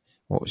learning it?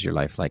 What was your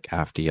life like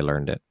after you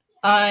learned it?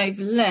 I've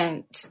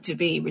learnt to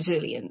be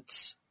resilient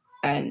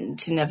and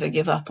to never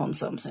give up on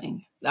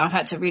something. I've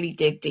had to really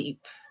dig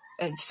deep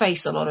and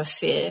face a lot of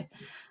fear,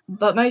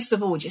 but most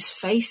of all, just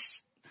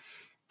face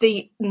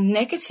the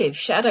negative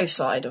shadow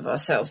side of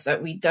ourselves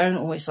that we don't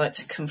always like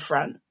to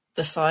confront,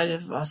 the side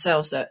of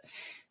ourselves that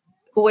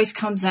always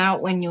comes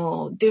out when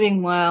you're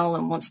doing well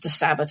and wants to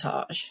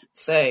sabotage.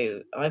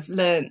 So I've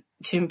learned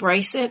to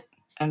embrace it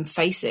and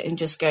face it and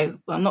just go,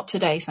 well, not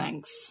today,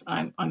 thanks.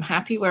 I'm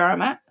happy where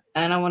I'm at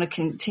and I want to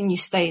continue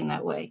staying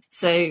that way.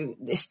 So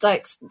it's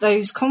like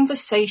those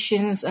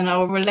conversations, and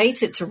I'll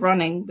relate it to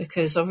running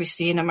because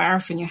obviously in a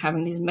marathon, you're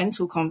having these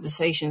mental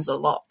conversations a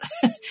lot.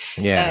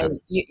 Yeah.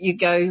 You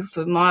go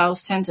for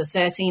miles 10 to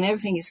 13,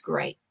 everything is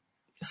great.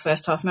 The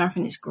first half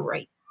marathon is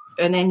great.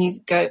 And then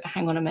you go,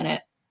 hang on a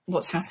minute,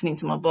 what's happening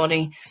to my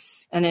body?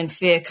 And then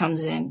fear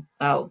comes in.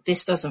 Oh,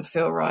 this doesn't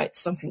feel right.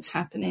 Something's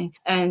happening.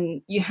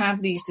 And you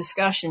have these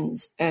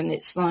discussions and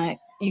it's like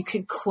you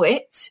could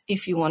quit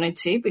if you wanted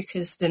to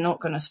because they're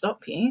not going to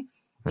stop you.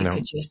 You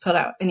could just pull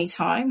out any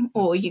time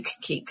or you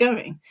could keep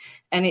going.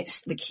 And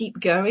it's the keep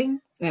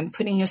going and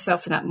putting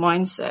yourself in that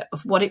mindset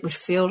of what it would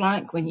feel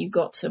like when you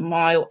got to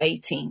mile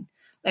 18.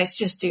 Let's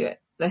just do it.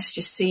 Let's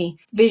just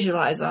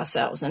visualize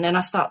ourselves. And then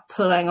I start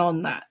pulling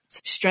on that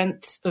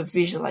strength of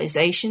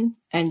visualization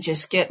and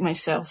just get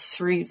myself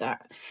through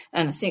that.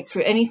 And I think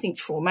for anything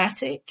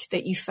traumatic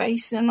that you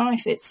face in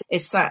life,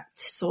 it's that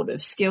sort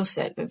of skill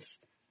set of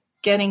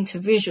getting to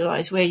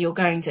visualize where you're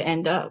going to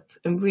end up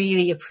and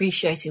really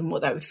appreciating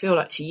what that would feel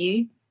like to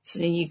you. So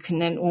then you can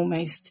then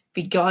almost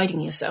be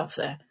guiding yourself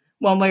there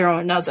one way or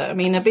another. I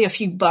mean, there'll be a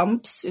few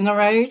bumps in the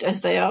road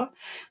as they are,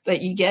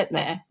 but you get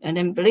there. And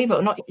then believe it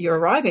or not, you're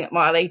arriving at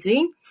mile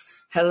 18.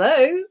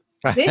 Hello,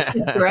 this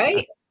is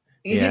great.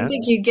 You didn't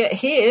think you'd get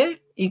here.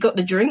 You got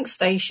the drink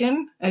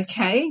station.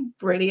 Okay,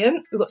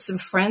 brilliant. We've got some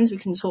friends we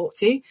can talk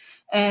to.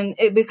 And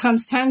it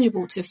becomes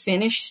tangible to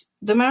finish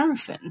the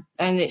marathon.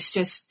 And it's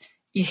just,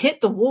 you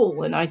hit the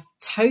wall. And I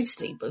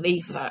totally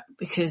believe that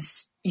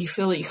because you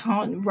feel that you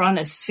can't run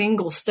a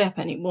single step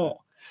anymore.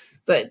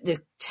 But the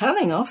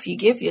telling off you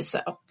give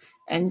yourself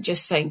and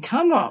just saying,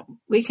 come on,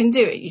 we can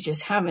do it. You're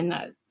just having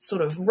that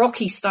sort of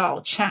Rocky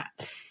style chat,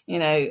 you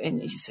know,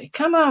 and you just say,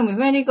 come on, we've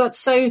only got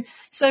so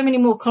many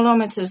more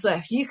kilometers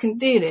left. You can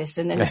do this.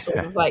 And then the sort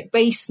of like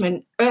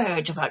basement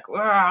urge of like,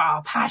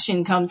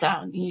 passion comes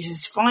out and you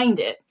just find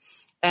it.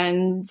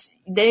 And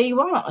there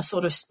you are,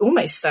 sort of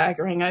almost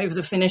staggering over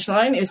the finish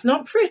line. It's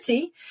not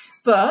pretty,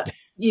 but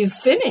you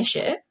finish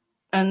it.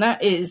 And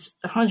that is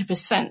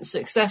 100%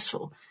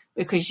 successful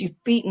because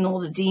you've beaten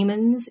all the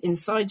demons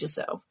inside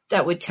yourself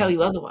that would tell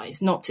you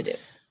otherwise not to do.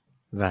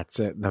 That's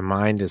it. The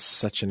mind is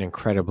such an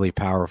incredibly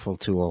powerful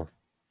tool.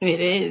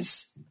 It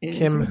is.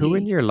 Kim, who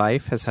in your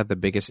life has had the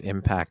biggest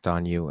impact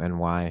on you and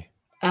why?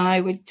 I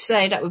would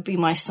say that would be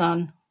my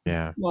son.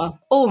 Yeah. Well,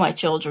 all my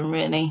children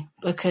really,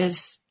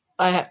 because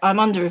I'm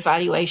under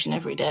evaluation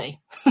every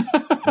day.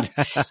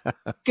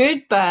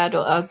 Good, bad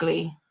or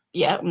ugly.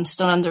 Yeah, I'm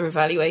still under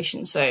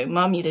evaluation. So,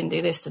 Mum, you didn't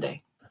do this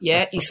today.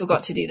 Yeah, you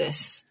forgot to do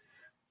this.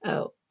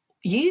 Oh,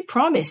 you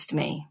promised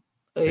me.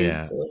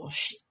 Oh,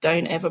 gosh,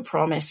 don't ever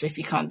promise if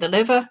you can't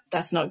deliver.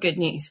 That's not good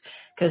news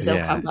because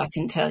they'll come back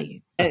and tell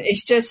you.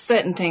 It's just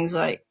certain things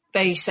like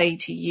they say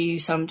to you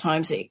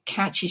sometimes it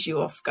catches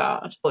you off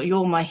guard. Or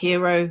you're my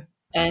hero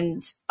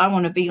and I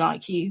want to be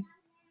like you.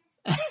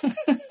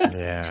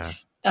 Yeah.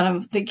 And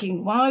I'm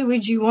thinking, why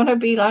would you want to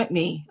be like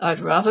me? I'd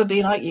rather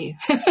be like you.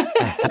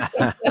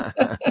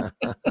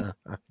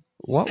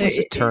 What was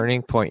a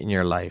turning point in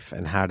your life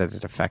and how did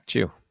it affect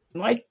you?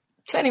 My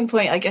turning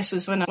point, I guess,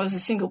 was when I was a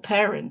single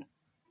parent.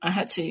 I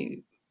had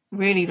to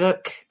really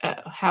look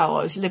at how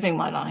I was living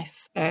my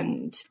life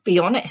and be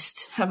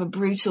honest, have a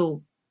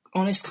brutal,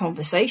 honest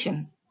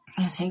conversation.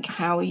 I think,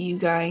 how are you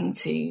going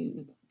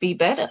to be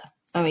better?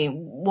 I mean,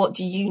 what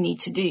do you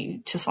need to do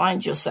to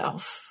find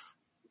yourself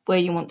where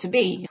you want to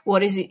be?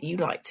 What is it you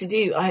like to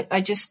do? I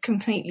just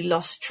completely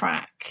lost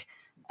track.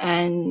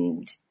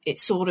 And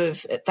it's sort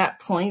of at that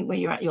point where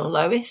you're at your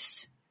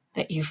lowest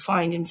that you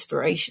find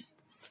inspiration.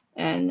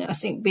 And I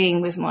think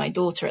being with my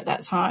daughter at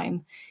that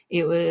time,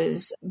 it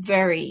was a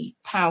very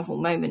powerful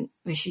moment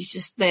where she's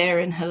just there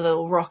in her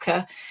little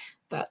rocker,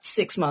 about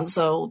 6 months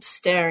old,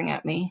 staring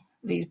at me,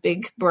 these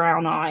big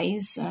brown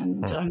eyes.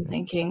 And I'm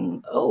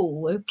thinking,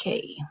 oh,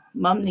 okay,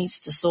 Mum needs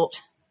to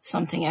sort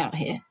something out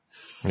here.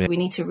 Yeah. We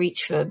need to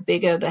reach for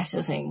bigger,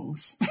 better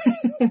things.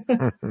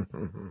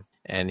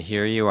 And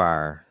here you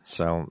are.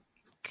 So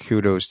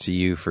kudos to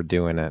you for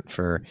doing it,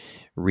 for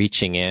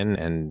reaching in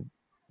and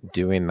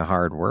doing the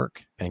hard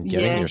work and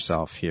getting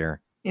yourself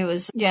here. It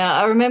was,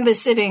 I remember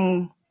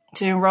sitting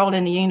to enroll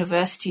in a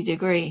university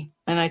degree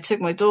and I took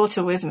my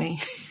daughter with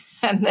me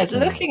and they're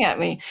looking at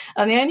me.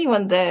 And the only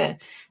one there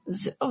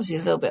is obviously a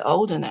little bit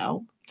older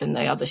now than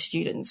the other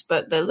students,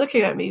 but they're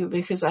looking at me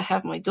because I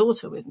have my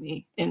daughter with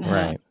me in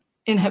her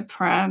in her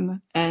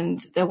pram,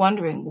 and they're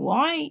wondering,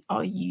 why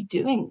are you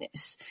doing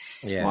this?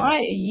 Yeah. Why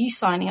are you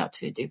signing up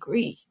to a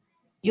degree?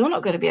 You're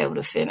not going to be able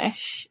to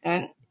finish.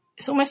 And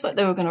it's almost like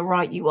they were going to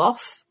write you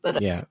off.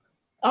 But Yeah.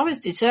 I was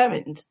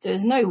determined.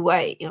 There's no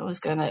way I was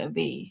going to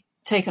be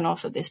taken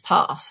off of this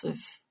path of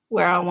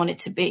where I wanted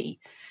to be.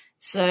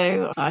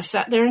 So I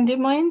sat there and did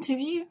my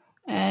interview,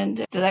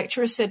 and the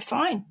lecturer said,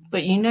 fine,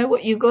 but you know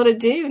what you've got to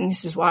do? And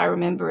this is why I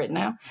remember it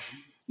now.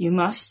 You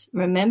must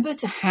remember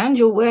to hand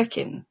your work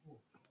in.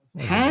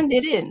 Hand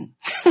it in.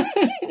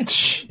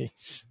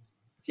 Jeez.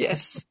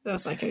 Yes. I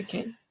was like,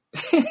 okay.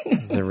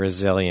 The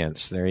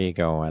resilience. There you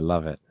go. I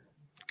love it.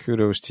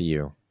 Kudos to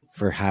you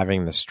for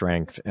having the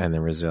strength and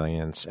the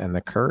resilience and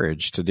the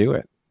courage to do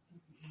it.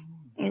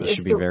 You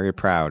should be very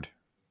proud.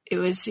 It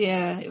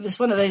was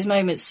one of those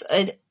moments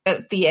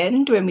at the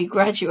end when we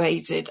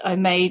graduated. I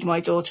made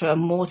my daughter a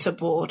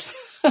mortarboard.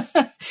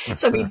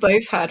 So we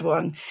both had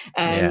one.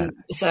 And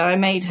so I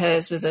made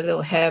hers with a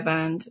little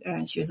hairband,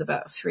 and she was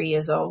about 3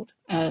 years old.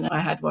 And I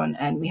had one,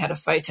 and we had a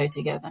photo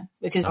together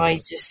because I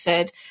just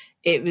said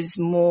it was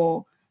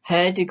more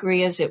her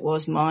degree as it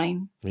was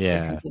mine.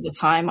 Yeah. Because of the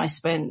time I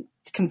spent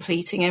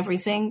completing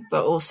everything,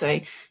 but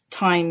also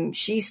time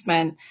she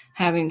spent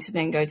having to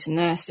then go to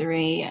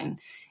nursery and,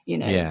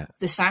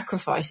 the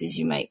sacrifices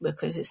you make,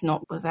 because it's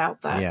not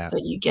without that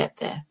you get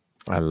there.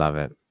 I love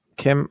it.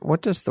 Kim,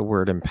 what does the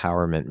word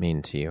empowerment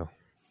mean to you?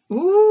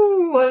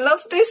 Ooh, I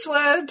love this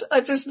word.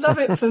 I just love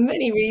it for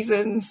many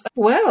reasons.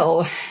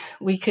 Well,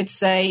 we could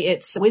say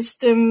it's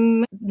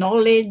wisdom,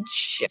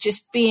 knowledge,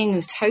 just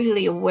being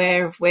totally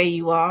aware of where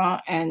you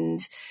are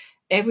and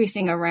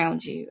everything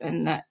around you,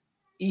 and that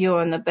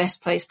you're in the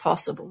best place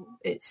possible.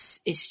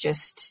 It's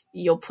just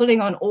you're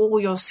pulling on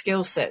all your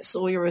skill sets,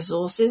 all your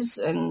resources,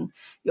 and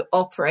you're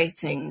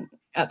operating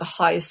at the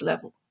highest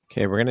level.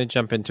 Okay, we're going to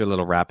jump into a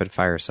little rapid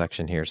fire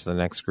section here. So the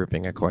next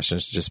grouping of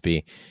questions will just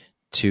be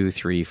 2,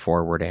 3,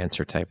 4-word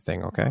answer type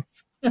thing, okay?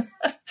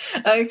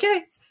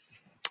 Okay.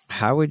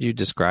 How would you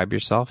describe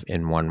yourself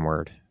in one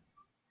word?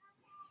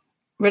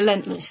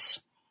 Relentless.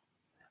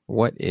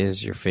 What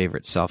is your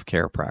favorite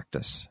self-care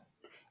practice?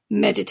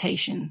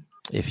 Meditation.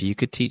 If you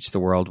could teach the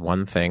world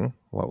one thing,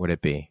 what would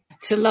it be?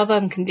 To love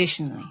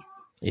unconditionally.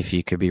 If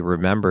you could be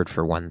remembered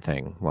for one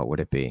thing, what would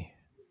it be?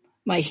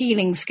 My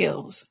healing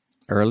skills.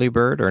 Early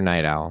bird or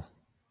night owl?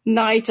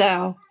 Night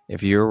owl.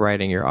 If you were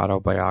writing your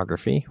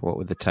autobiography, what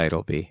would the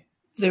title be?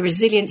 The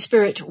Resilient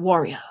Spirit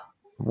Warrior.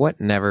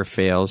 What never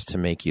fails to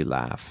make you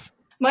laugh?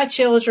 My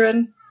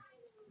children.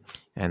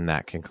 And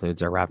that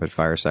concludes our rapid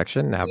fire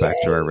section. Now back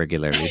to our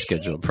regularly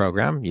scheduled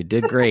program. You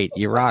did great.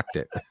 You rocked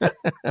it.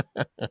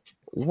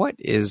 What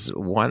is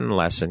one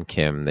lesson,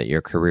 Kim, that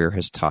your career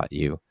has taught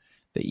you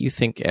that you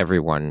think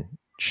everyone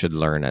should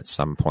learn at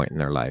some point in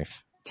their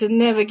life? To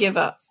never give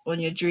up on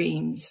your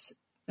dreams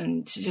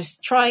and to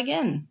just try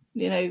again.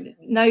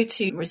 No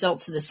two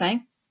results are the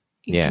same.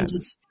 You can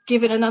just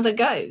give it another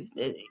go.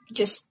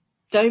 Just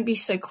don't be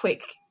so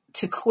quick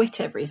to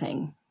quit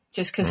everything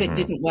just because it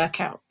didn't work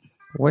out.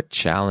 What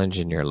challenge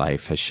in your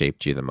life has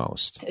shaped you the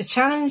most? A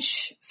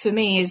challenge for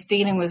me is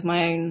dealing with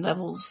my own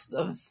levels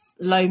of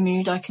low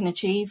mood I can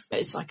achieve.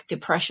 It's like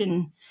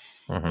depression.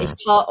 It's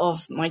part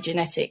of my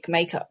genetic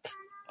makeup.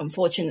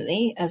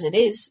 Unfortunately, as it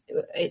is,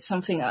 it's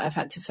something that I've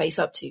had to face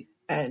up to.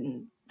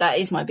 And that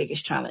is my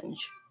biggest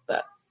challenge.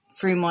 But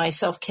through my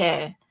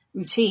self-care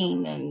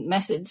routine and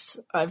methods,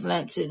 I've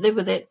learned to live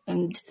with it.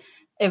 And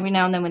every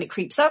now and then when it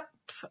creeps up,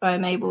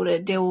 I'm able to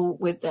deal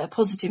with a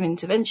positive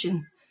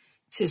intervention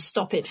to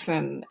stop it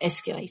from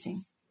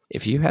escalating.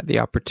 If you had the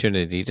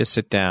opportunity to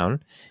sit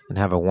down and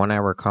have a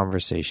 1-hour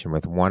conversation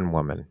with one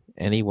woman,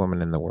 any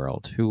woman in the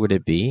world, who would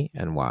it be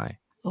and why?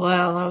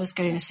 Well, I was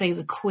going to say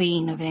the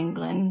Queen of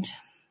England,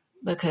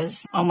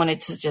 because I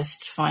wanted to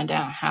just find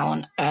out how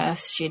on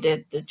earth she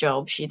did the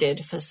job she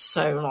did for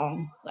so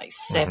long, like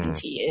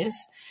 70 years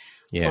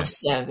of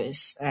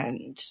service.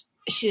 And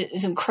she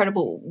is an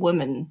incredible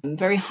woman,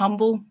 very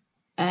humble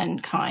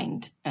and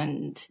kind.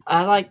 And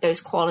I like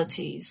those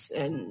qualities.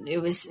 And it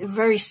was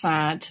very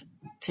sad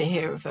to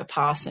hear of her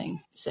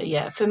passing. So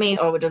yeah, for me,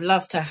 I would have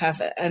loved to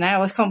have an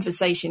hour's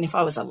conversation if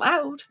I was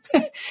allowed.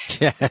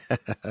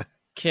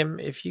 Kim,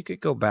 if you could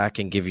go back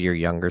and give your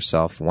younger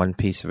self one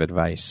piece of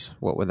advice,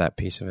 what would that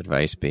piece of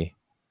advice be?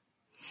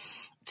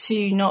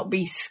 To not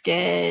be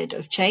scared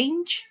of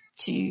change,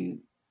 to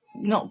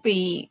not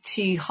be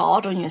too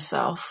hard on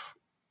yourself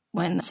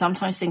when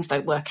sometimes things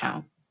don't work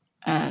out.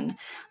 And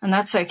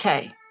that's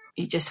okay.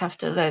 You just have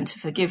to learn to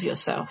forgive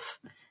yourself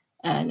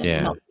and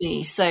not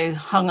be so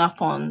hung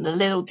up on the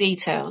little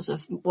details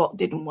of what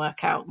didn't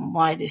work out and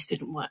why this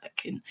didn't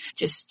work. And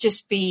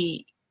just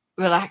be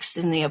relaxed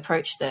in the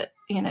approach that,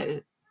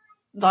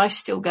 life's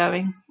still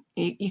going.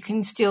 You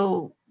can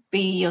still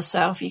be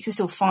yourself. You can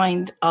still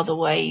find other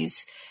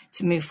ways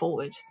to move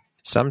forward.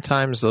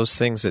 Sometimes those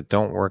things that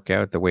don't work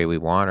out the way we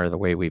want or the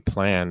way we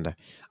planned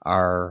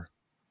are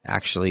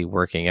actually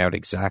working out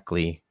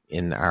exactly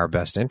in our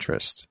best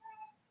interest.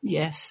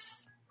 Yes,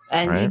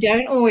 And you Right.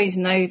 don't always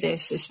know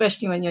this,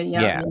 especially when you're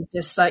young. Yeah. You're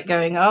just like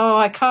going, oh,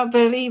 I can't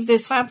believe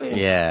this happened.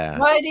 Yeah.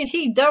 Why did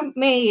he dump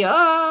me?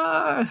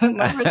 Ah,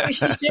 my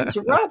relationship's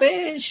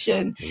rubbish.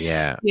 And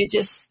Yeah.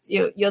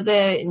 you're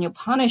there and you're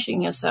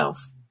punishing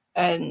yourself.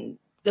 And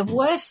the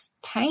worst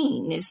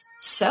pain is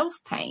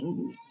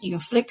self-pain you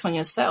inflict on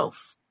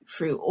yourself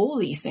through all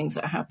these things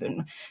that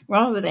happen,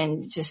 rather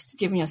than just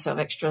giving yourself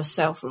extra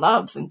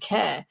self-love and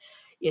care.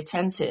 You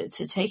tend to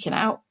take it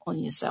out on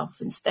yourself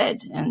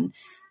instead. And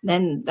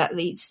then that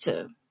leads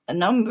to a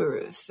number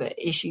of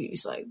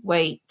issues like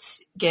weight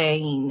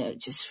gain,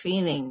 just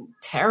feeling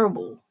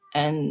terrible.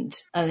 And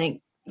I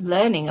think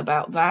learning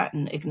about that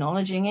and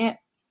acknowledging it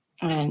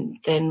and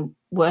then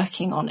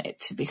working on it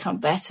to become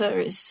better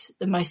is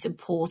the most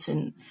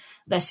important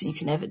lesson you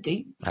can ever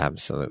do.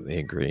 Absolutely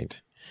agreed.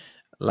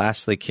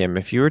 Lastly, Kim,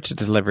 if you were to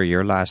deliver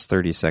your last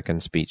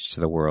 30-second speech to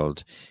the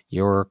world,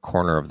 your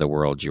corner of the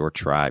world, your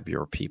tribe,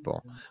 your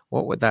people,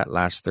 what would that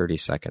last 30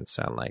 seconds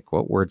sound like?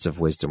 What words of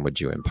wisdom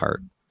would you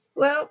impart?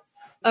 Well,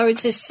 I would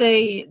just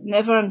say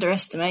never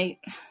underestimate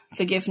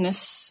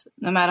forgiveness.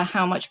 No matter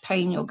how much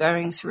pain you're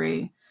going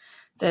through,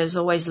 there's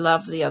always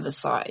love the other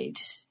side.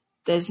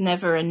 There's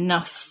never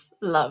enough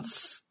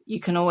love. You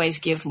can always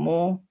give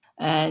more,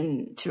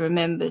 and to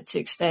remember to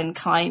extend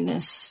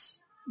kindness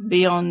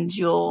beyond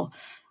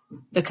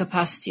the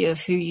capacity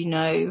of who you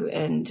know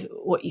and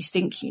what you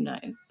think you know,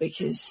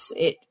 because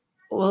it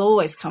will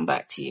always come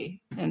back to you.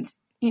 And,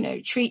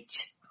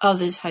 treat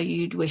others how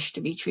you'd wish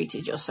to be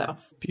treated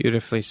yourself.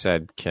 Beautifully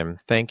said, Kim.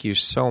 Thank you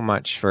so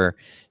much for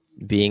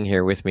being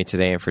here with me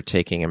today and for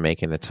taking and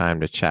making the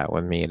time to chat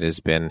with me. It has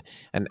been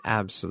an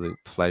absolute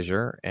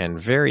pleasure and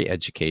very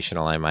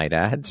educational, I might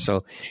add.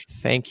 So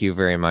thank you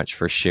very much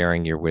for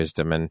sharing your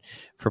wisdom and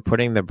for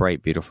putting the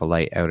bright, beautiful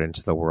light out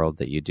into the world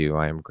that you do.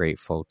 I am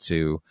grateful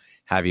to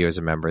have you as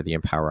a member of the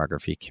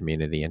Empowerography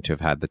community and to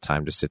have had the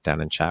time to sit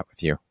down and chat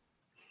with you.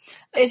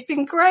 It's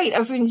been great.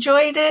 I've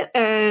enjoyed it.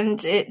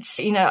 And it's,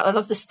 I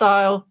love the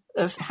style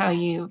of how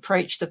you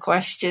approach the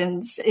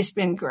questions. It's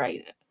been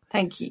great.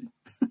 Thank you.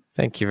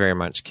 Thank you very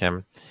much,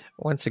 Kim.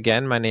 Once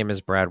again, my name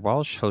is Brad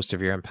Walsh, host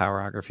of your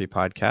Empowerography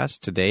podcast.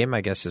 Today,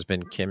 my guest has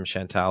been Kim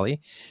Shamtally.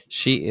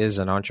 She is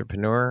an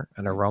entrepreneur,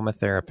 an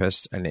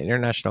aromatherapist, an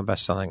international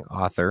best-selling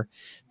author,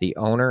 the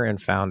owner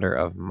and founder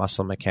of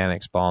Muscle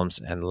Mechanics Balms,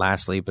 and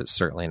lastly, but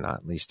certainly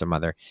not least, a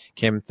mother.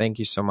 Kim, thank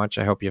you so much.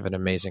 I hope you have an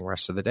amazing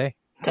rest of the day.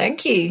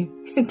 Thank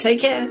you.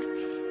 Take care.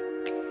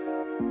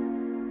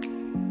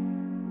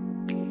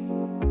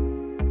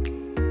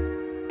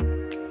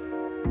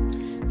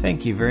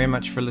 Thank you very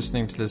much for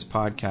listening to this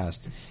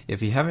podcast.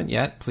 If you haven't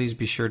yet, please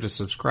be sure to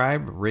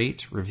subscribe,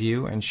 rate,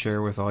 review, and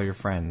share with all your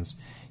friends.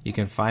 You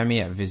can find me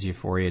at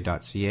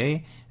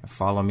visuphoria.ca and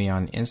follow me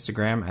on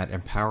Instagram at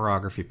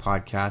Empowerography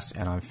Podcast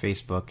and on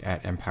Facebook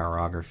at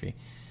Empowerography.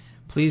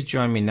 Please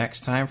join me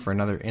next time for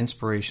another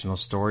inspirational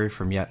story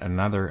from yet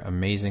another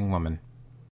amazing woman.